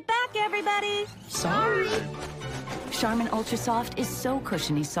 Roll it back, everybody. Sorry. Charmin Ultra Soft is so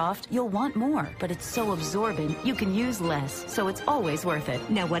cushiony soft, you'll want more, but it's so absorbent, you can use less, so it's always worth it.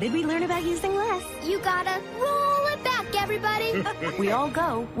 Now, what did we learn about using less? You gotta roll it back, everybody. We all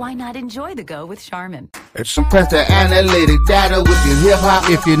go. Why not enjoy the go with Charmin? Press the analytic data with your hip hop.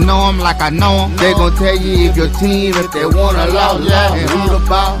 If you know them like I know them, they gon' tell you if your team, if they wanna lose, and who the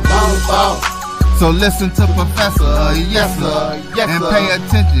ball. So listen to Professor, yes sir, and pay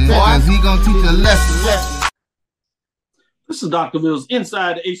attention, cause he gon' teach a lesson. This is Dr. Mills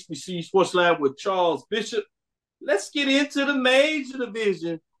inside the HBCU Sports Lab with Charles Bishop. Let's get into the major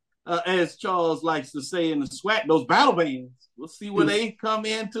division, as Charles likes to say in the SWAC, those battle bands. We'll see where they come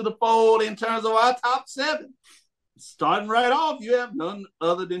into the fold in terms of our top 7. Starting right off, you have none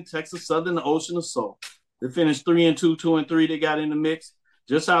other than Texas Southern, the Ocean of Soul. They finished 3-2, 2-3. They got in the mix.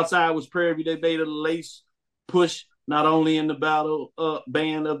 Just outside was Prairie View. They made a late push, not only in the Battle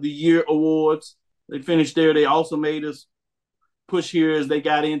Band of the Year awards. They finished there. They also made us push here as they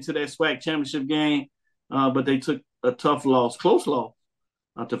got into that SWAC championship game, but they took a tough loss, close loss,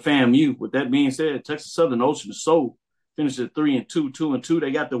 to FAMU. With that being said, Texas Southern, Ocean of Soul finished at 3-2, 2-2.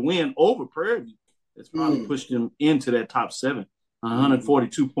 They got the win over Prairie View. That's probably pushed them into that top 7.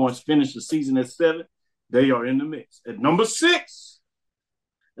 142 points, finished the season at 7. They are in the mix. At number 6,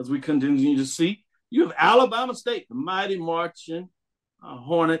 as we continue to see, you have Alabama State, the mighty marching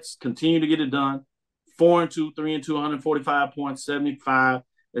Hornets, continue to get it done. 4-2, 3-2, 145 points, 75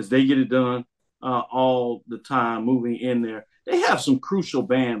 as they get it done all the time, moving in there. They have some crucial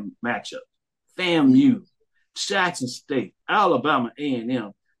band matchups. FAMU, Jackson State, Alabama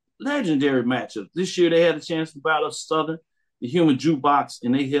A&M, legendary matchups. This year they had a chance to battle Southern, the Human Jukebox,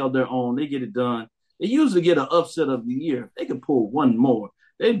 and they held their own. They get it done. They usually get an upset of the year. If they could pull one more,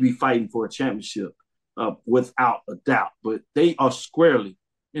 they'd be fighting for a championship without a doubt. But they are squarely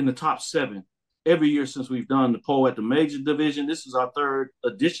in the top 7 every year since we've done the poll at the major division. This is our 3rd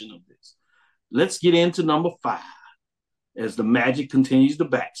edition of this. Let's get into number 5 as the Magic continues to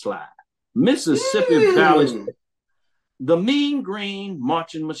backslide. Mississippi Valley State. The Mean Green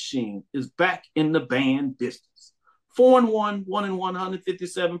Marching Machine is back in the band distance. 4-1, 1-1,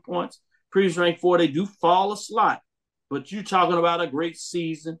 157 points. Previous ranked 4. They do fall a slot, but you're talking about a great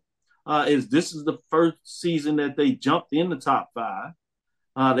season. This is the first season that they jumped in the top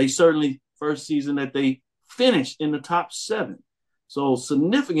 5. They certainly first season that they finished in the top 7. So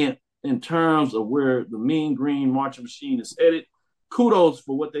significant in terms of where the Mean Green Marching Machine is headed. Kudos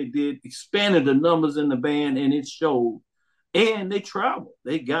for what they did, expanded the numbers in the band, and it showed. And they traveled.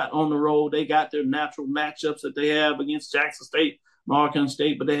 They got on the road. They got their natural matchups that they have against Jackson State, Marquette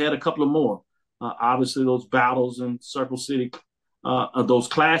State, but they had a couple of more. Obviously, those battles in Circle City, those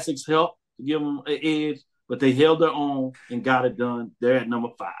classics helped to give them an edge, but they held their own and got it done. They're at number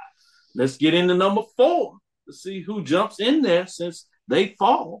 5. Let's get into number 4 to see who jumps in there since they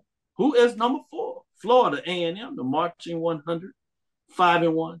fall. Who is number 4? Florida A&M, the Marching 100,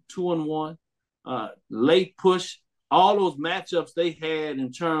 5-1, 2-1, late push. All those matchups they had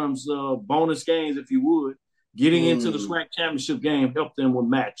in terms of bonus games, if you would, getting into the SWAC championship game helped them with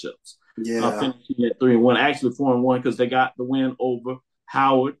matchups. Yeah. Finishing at 3-1, actually 4-1 because they got the win over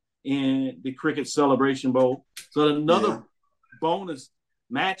Howard in the Cricket Celebration Bowl. So another bonus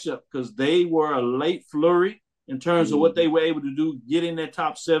matchup because they were a late flurry in terms of what they were able to do, get in that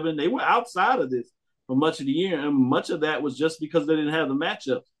top 7. They were outside of this for much of the year, and much of that was just because they didn't have the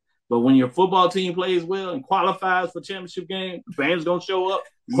matchups. But when your football team plays well and qualifies for championship game, the fans going to show up.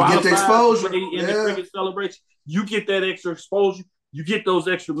 You get the exposure. In the cricket celebration, you get that extra exposure. You get those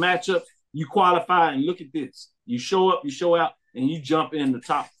extra matchups. You qualify, and look at this. You show up, you show out, and you jump in the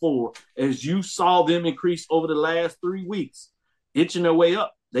top 4. As you saw them increase over the last 3 weeks, itching their way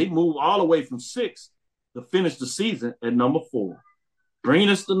up. They moved all the way from 6 to finish the season at number 4. Bringing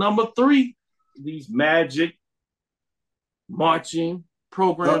us to number 3, these Magic marching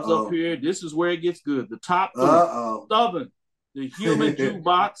programs up here. This is where it gets good. The top 3. Southern, the Human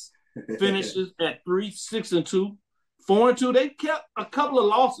Jukebox, finishes at 3, 6-2, 4-2. They kept a couple of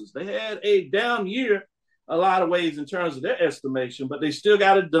losses. They had a down year a lot of ways in terms of their estimation, but they still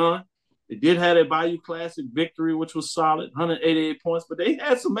got it done. They did have a Bayou Classic victory, which was solid, 188 points, but they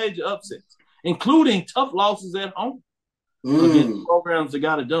had some major upsets, including tough losses at home against programs that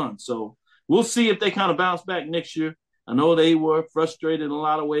got it done. So we'll see if they kind of bounce back next year. I know they were frustrated in a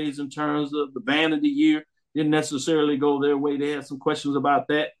lot of ways in terms of the band of the year. Didn't necessarily go their way. They had some questions about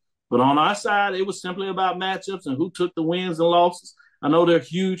that. But on our side, it was simply about matchups and who took the wins and losses. I know there are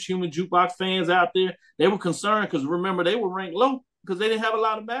huge Human Jukebox fans out there. They were concerned because, remember, they were ranked low because they didn't have a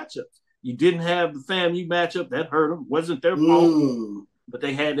lot of matchups. You didn't have the FAMU matchup. That hurt them. Wasn't their fault. But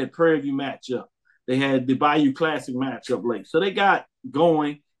they had that Prairie View matchup. They had the Bayou Classic matchup late. So they got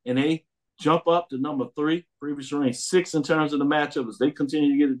going, and they jump up to number 3, previous rank 6 in terms of the matchup as they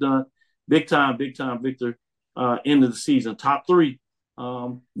continue to get it done. Big time victor into the season. Top 3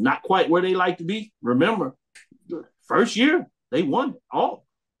 Not quite where they like to be. Remember, the first year, they won it all.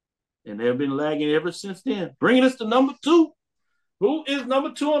 And they've been lagging ever since then. Bringing us to number 2. Who is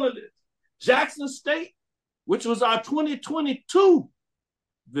number 2 on the list? Jackson State, which was our 2022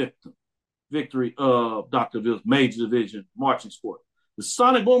 victory of Dr. Ville's major division marching sport. The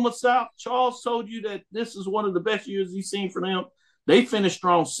Sonic Boom of South, Charles told you that this is one of the best years he's seen for them. They finished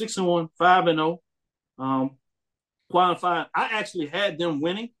strong, 6-1, 5-0. Qualifying, I actually had them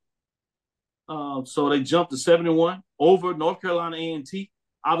winning. So they jumped to 7-1 over North Carolina A&T.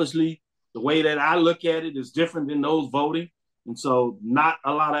 Obviously, the way that I look at it is different than those voting. And so not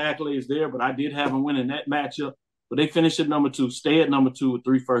a lot of accolades there, but I did have them winning that matchup. But they finished at number 2, stay at number 2 with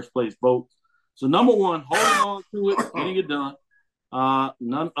 3 first-place votes. So number 1, holding on to it, getting it done.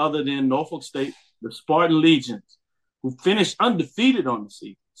 None other than Norfolk State, the Spartan Legions, who finished undefeated on the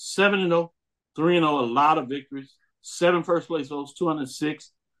season, 7-0, 3-0, a lot of victories, 7 first-place votes,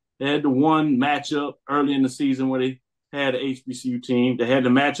 206. They had the one matchup early in the season where they had an HBCU team. They had the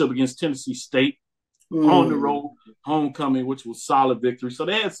matchup against Tennessee State on the road, homecoming, which was solid victory. So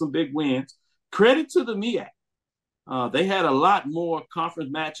they had some big wins. Credit to the MEAC. They had a lot more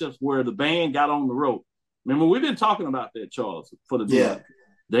conference matchups where the band got on the road. Remember, we've been talking about that, Charles, for the MEAC.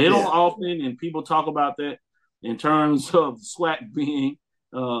 They don't often, and people talk about that in terms of SWAC being,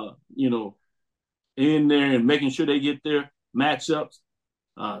 in there and making sure they get their matchups.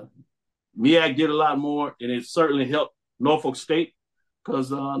 MEAC did a lot more, and it certainly helped Norfolk State because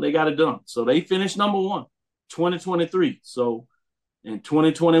they got it done. So they finished number 1, 2023. So in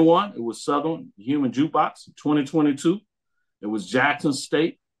 2021, it was Southern Human Jukebox. In 2022, it was Jackson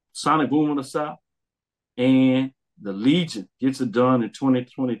State, Sonic Boom of the South, and the Legion gets it done in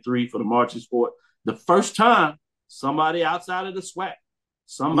 2023 for the marching sport. The first time somebody outside of the SWAC,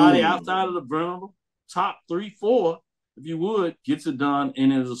 somebody outside of the vulnerable, top 3, 4, if you would, gets it done,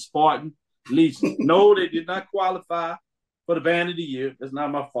 and it is a Spartan Legion. No, they did not qualify for the Band of the Year. That's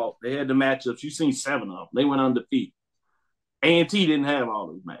not my fault. They had the matchups. You've seen 7 of them. They went undefeated. A&T didn't have all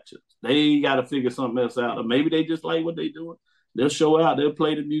those matchups. They got to figure something else out. Or maybe they just like what they're doing. They'll show out. They'll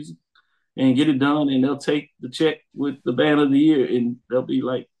play the music and get it done, and they'll take the check with the Band of the Year, and they'll be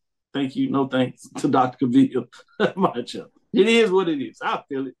like, thank you, no thanks to Dr. Cavil. matchup. It is what it is. I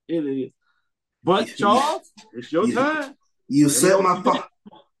feel it. It is. But, Charles, it's your time. You set my phone.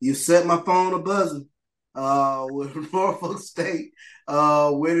 You set my phone a buzzing with Norfolk State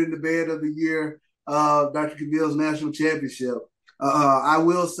winning the Band of the Year, Dr. Cavil's national championship. I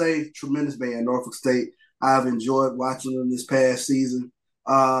will say, tremendous band, Norfolk State. I've enjoyed watching them this past season.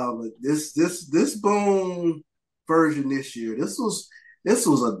 But this Boom version this year, this was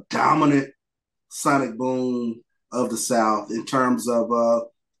a dominant Sonic Boom of the South in terms of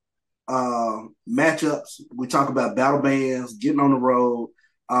matchups. We talk about battle bands getting on the road.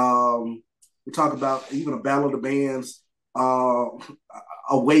 We talk about even a battle of the bands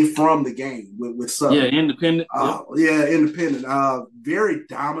away from the game with Southern. Yeah, independent. Independent. Very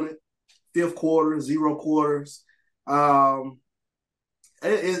dominant. 5th quarter, 0 quarters.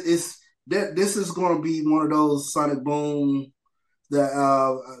 This is going to be one of those Sonic Boom that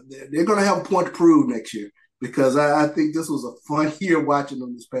they're going to have a point to prove next year, because I think this was a fun year watching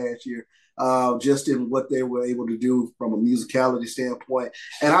them this past year, just in what they were able to do from a musicality standpoint.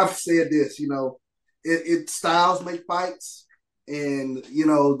 And I've said this, it styles make fights, and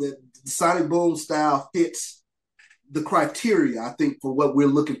the Sonic Boom style fits the criteria, I think, for what we're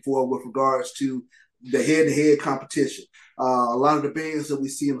looking for with regards to the head-to-head competition. A lot of the bands that we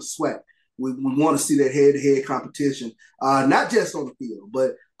see in the SWAC, we want to see that head-to-head competition, not just on the field,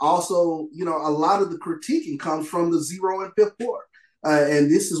 but also, a lot of the critiquing comes from the 0 and 5th quarter.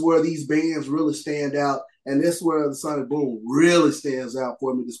 And this is where these bands really stand out. And this is where the Sonic Boom really stands out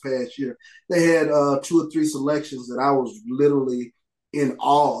for me this past year. They had 2 or 3 selections that I was literally in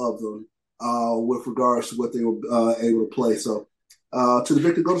awe of them with regards to what they were able to play. So to the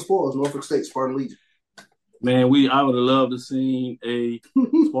victor go to spoils, Norfolk State, Spartan Legion. Man, I would have loved to see a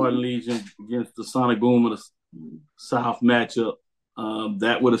Spartan Legion against the Sonic Boom of the South matchup.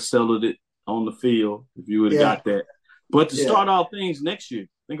 That would have settled it on the field if you would have got that. But to start off things next year,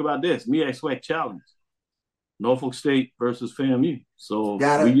 think about this: MEAC SWAC Challenge, Norfolk State versus FAMU. So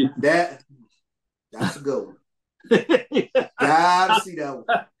that's a good one. Gotta see that one.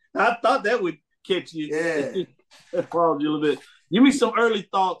 I thought that would catch you. Yeah, followed you a little bit. Give me some early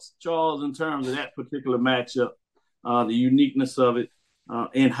thoughts, Charles, in terms of that particular matchup, the uniqueness of it,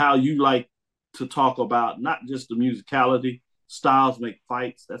 and how you like to talk about not just the musicality. Styles make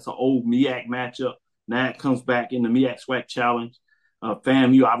fights. That's an old MEAC matchup. Now it comes back in the MEAC SWAC Challenge.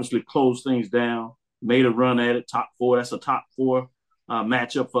 FAMU obviously closed things down, made a run at it, top 4. That's a top 4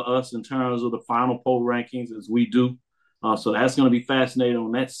 matchup for us in terms of the final poll rankings as we do. So that's going to be fascinating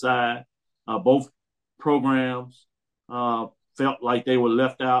on that side. Both programs felt like they were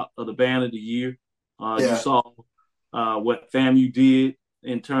left out of the band of the year. You saw what FAMU did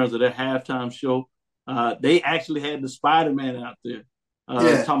in terms of their halftime show. They actually had the Spider-Man out there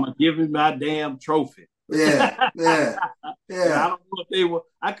talking about, give me my damn trophy. Yeah. I don't know if they were.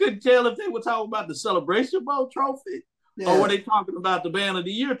 I couldn't tell if they were talking about the Celebration Bowl trophy or were they talking about the Band of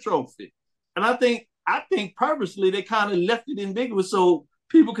the Year trophy. And I think purposely they kind of left it ambiguous so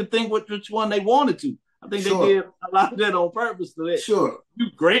people could think which one they wanted to. I think they did a lot of that on purpose to let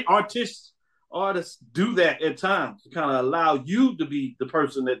great artists do that at times to kind of allow you to be the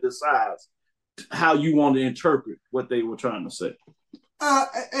person that decides how you want to interpret what they were trying to say.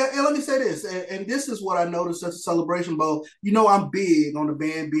 And let me say this, and this is what I noticed at the Celebration Bowl. You know, I'm big on the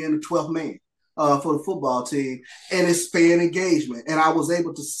band being the 12th man for the football team, and it's fan engagement. And I was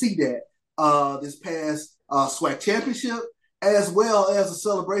able to see that this past SWAC championship, as well as the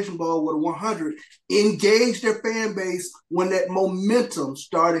Celebration Bowl with 100, engaged their fan base when that momentum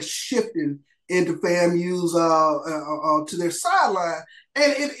started shifting into FAMU's to their sideline.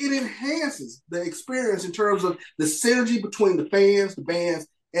 And it enhances the experience in terms of the synergy between the fans, the bands,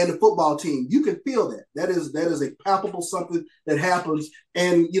 and the football team. You can feel that. That is a palpable something that happens.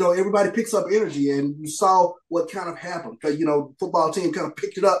 And, you know, everybody picks up energy. And you saw what kind of happened. You know, the football team kind of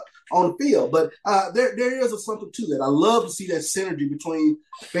picked it up on the field. But there is something to that. I love to see that synergy between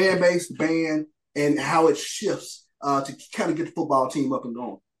fan base, the band, and how it shifts to kind of get the football team up and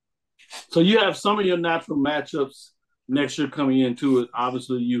going. So you have some of your natural matchups next year coming into it.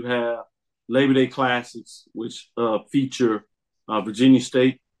 Obviously, you have Labor Day Classics, which feature Virginia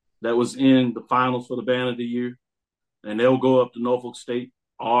State that was in the finals for the Band of the Year. And they'll go up to Norfolk State,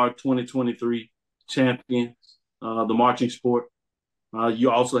 our 2023 champions, the marching sport.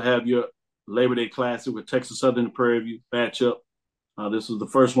 You also have your Labor Day Classic with Texas Southern and Prairie View matchup. This is the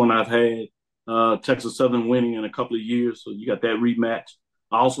first one I've had Texas Southern winning in a couple of years, so you got that rematch.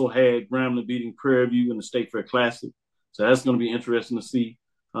 I also had Grambling beating Prairie View in the State Fair Classic. So that's going to be interesting to see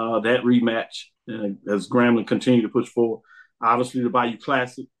that rematch as Grambling continue to push forward. Obviously, the Bayou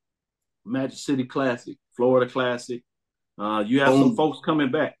Classic, Magic City Classic, Florida Classic. You have some folks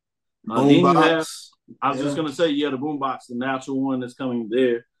coming back. Then you have, I was just going to say, the Boombox, the natural one that's coming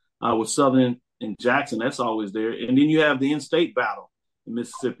there with Southern and Jackson. That's always there. And then you have the in-state battle in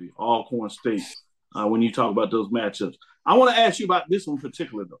Mississippi, Alcorn State, when you talk about those matchups. I want to ask you about this one in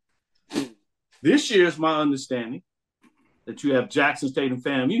particular, though. This year is my understanding that you have Jackson State and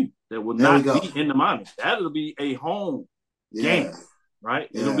FAMU that will not be in the Miami. That'll be a home game, right?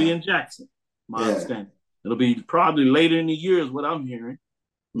 Yeah. It'll be in Jackson, my understanding. It'll be probably later in the year is what I'm hearing.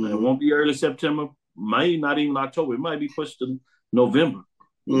 Mm-hmm. It won't be early September, maybe not even October. It might be pushed to November.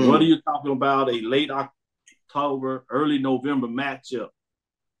 Mm-hmm. What are you talking about? A late October, early November matchup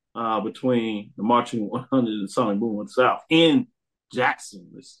between the Marching 100 and Sonic Boom South in Jackson,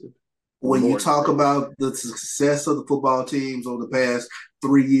 Mississippi. When you talk about the success of the football teams over the past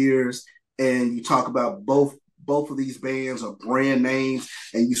 3 years, and you talk about both of these bands are brand names,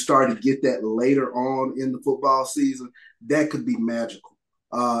 and you start to get that later on in the football season, that could be magical.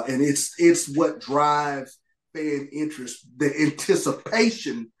 And it's what drives fan interest, the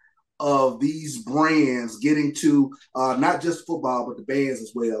anticipation of these brands getting to not just football, but the bands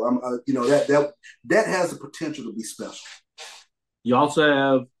as well. That has the potential to be special. You also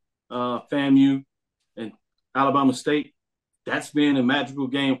have FAMU and Alabama State. That's been a magical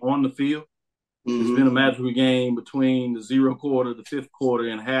game on the field. Mm-hmm. It's been a magical game between the zero quarter, the fifth quarter,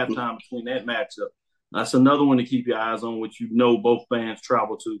 and halftime between that matchup. That's another one to keep your eyes on, which both bands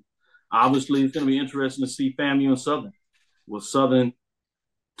travel to. Obviously, it's going to be interesting to see FAMU and Southern. Will Southern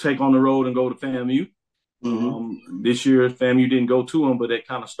take on the road and go to FAMU? Mm-hmm. This year, FAMU didn't go to them, but that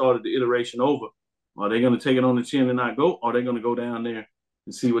kind of started the iteration over. Are they going to take it on the chin and not go? Or are they going to go down there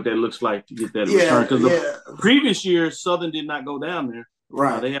and see what that looks like to get that return? Because the previous year, Southern did not go down there.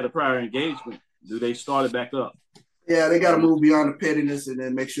 Right. They had a prior engagement. Do they start it back up? Yeah, they got to move beyond the pettiness and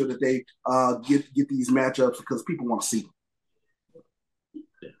then make sure that they get these matchups because people want to see them.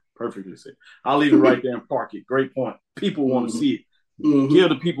 Yeah, perfectly said. I'll leave it right there and park it. Great point. People want to see it. Mm-hmm. Give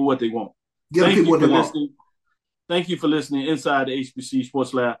the people what they want. Thank you for listening inside the HBCU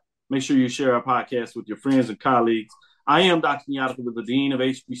Sports Lab. Make sure you share our podcast with your friends and colleagues. I am Dr. Nyadika with the Dean of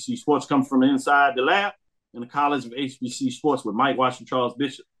HBCU Sports, coming from inside the lab in the College of HBCU Sports with Mike Washington Charles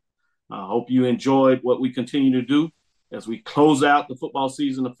Bishop. I hope you enjoyed what we continue to do as we close out the football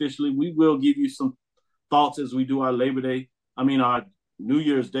season officially. We will give you some thoughts as we do our our New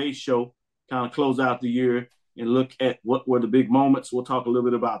Year's Day show, kind of close out the year and look at what were the big moments. We'll talk a little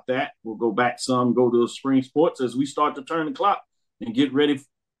bit about that. We'll go back some, go to the spring sports as we start to turn the clock and get ready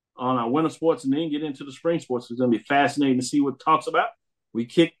on our winter sports and then get into the spring sports. It's going to be fascinating to see what it talks about. We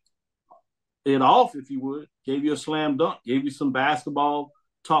kicked it off, if you would, gave you a slam dunk, gave you some basketball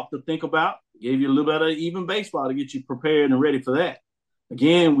talk to think about, gave you a little bit of even baseball to get you prepared and ready for that.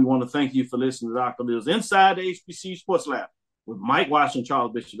 Again, we want to thank you for listening to Dr. Lil's Inside the HBCU Sports Lab with Mike Washington,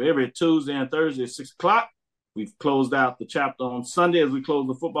 Charles Bishop, every Tuesday and Thursday at 6 o'clock. We've closed out the chapter on Sunday as we close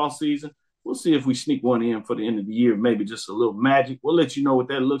the football season. We'll see if we sneak one in for the end of the year, maybe just a little magic. We'll let you know what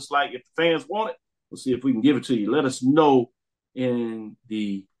that looks like. If the fans want it, we'll see if we can give it to you. Let us know in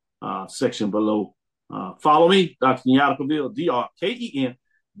the section below. Follow me, Dr. Kenyatta Cavil,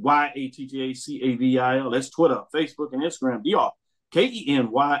 DrKenyattacavil. That's Twitter, Facebook, and Instagram,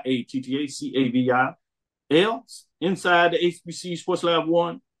 DrKenyattacavil. Inside the HBCU Sports Lab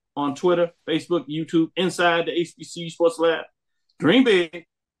 1 on Twitter, Facebook, YouTube, Inside the HBCU Sports Lab. Dream big.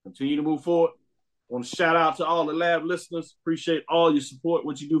 Continue to move forward. I want to shout out to all the lab listeners. Appreciate all your support,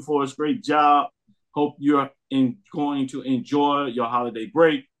 what you do for us. Great job. Hope you're going to enjoy your holiday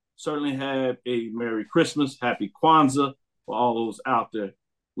break. Certainly have a Merry Christmas, Happy Kwanzaa for all those out there.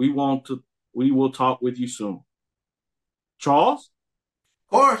 We will talk with you soon. Charles? Of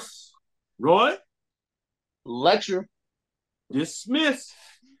course. Roy? Lecture. Dismiss.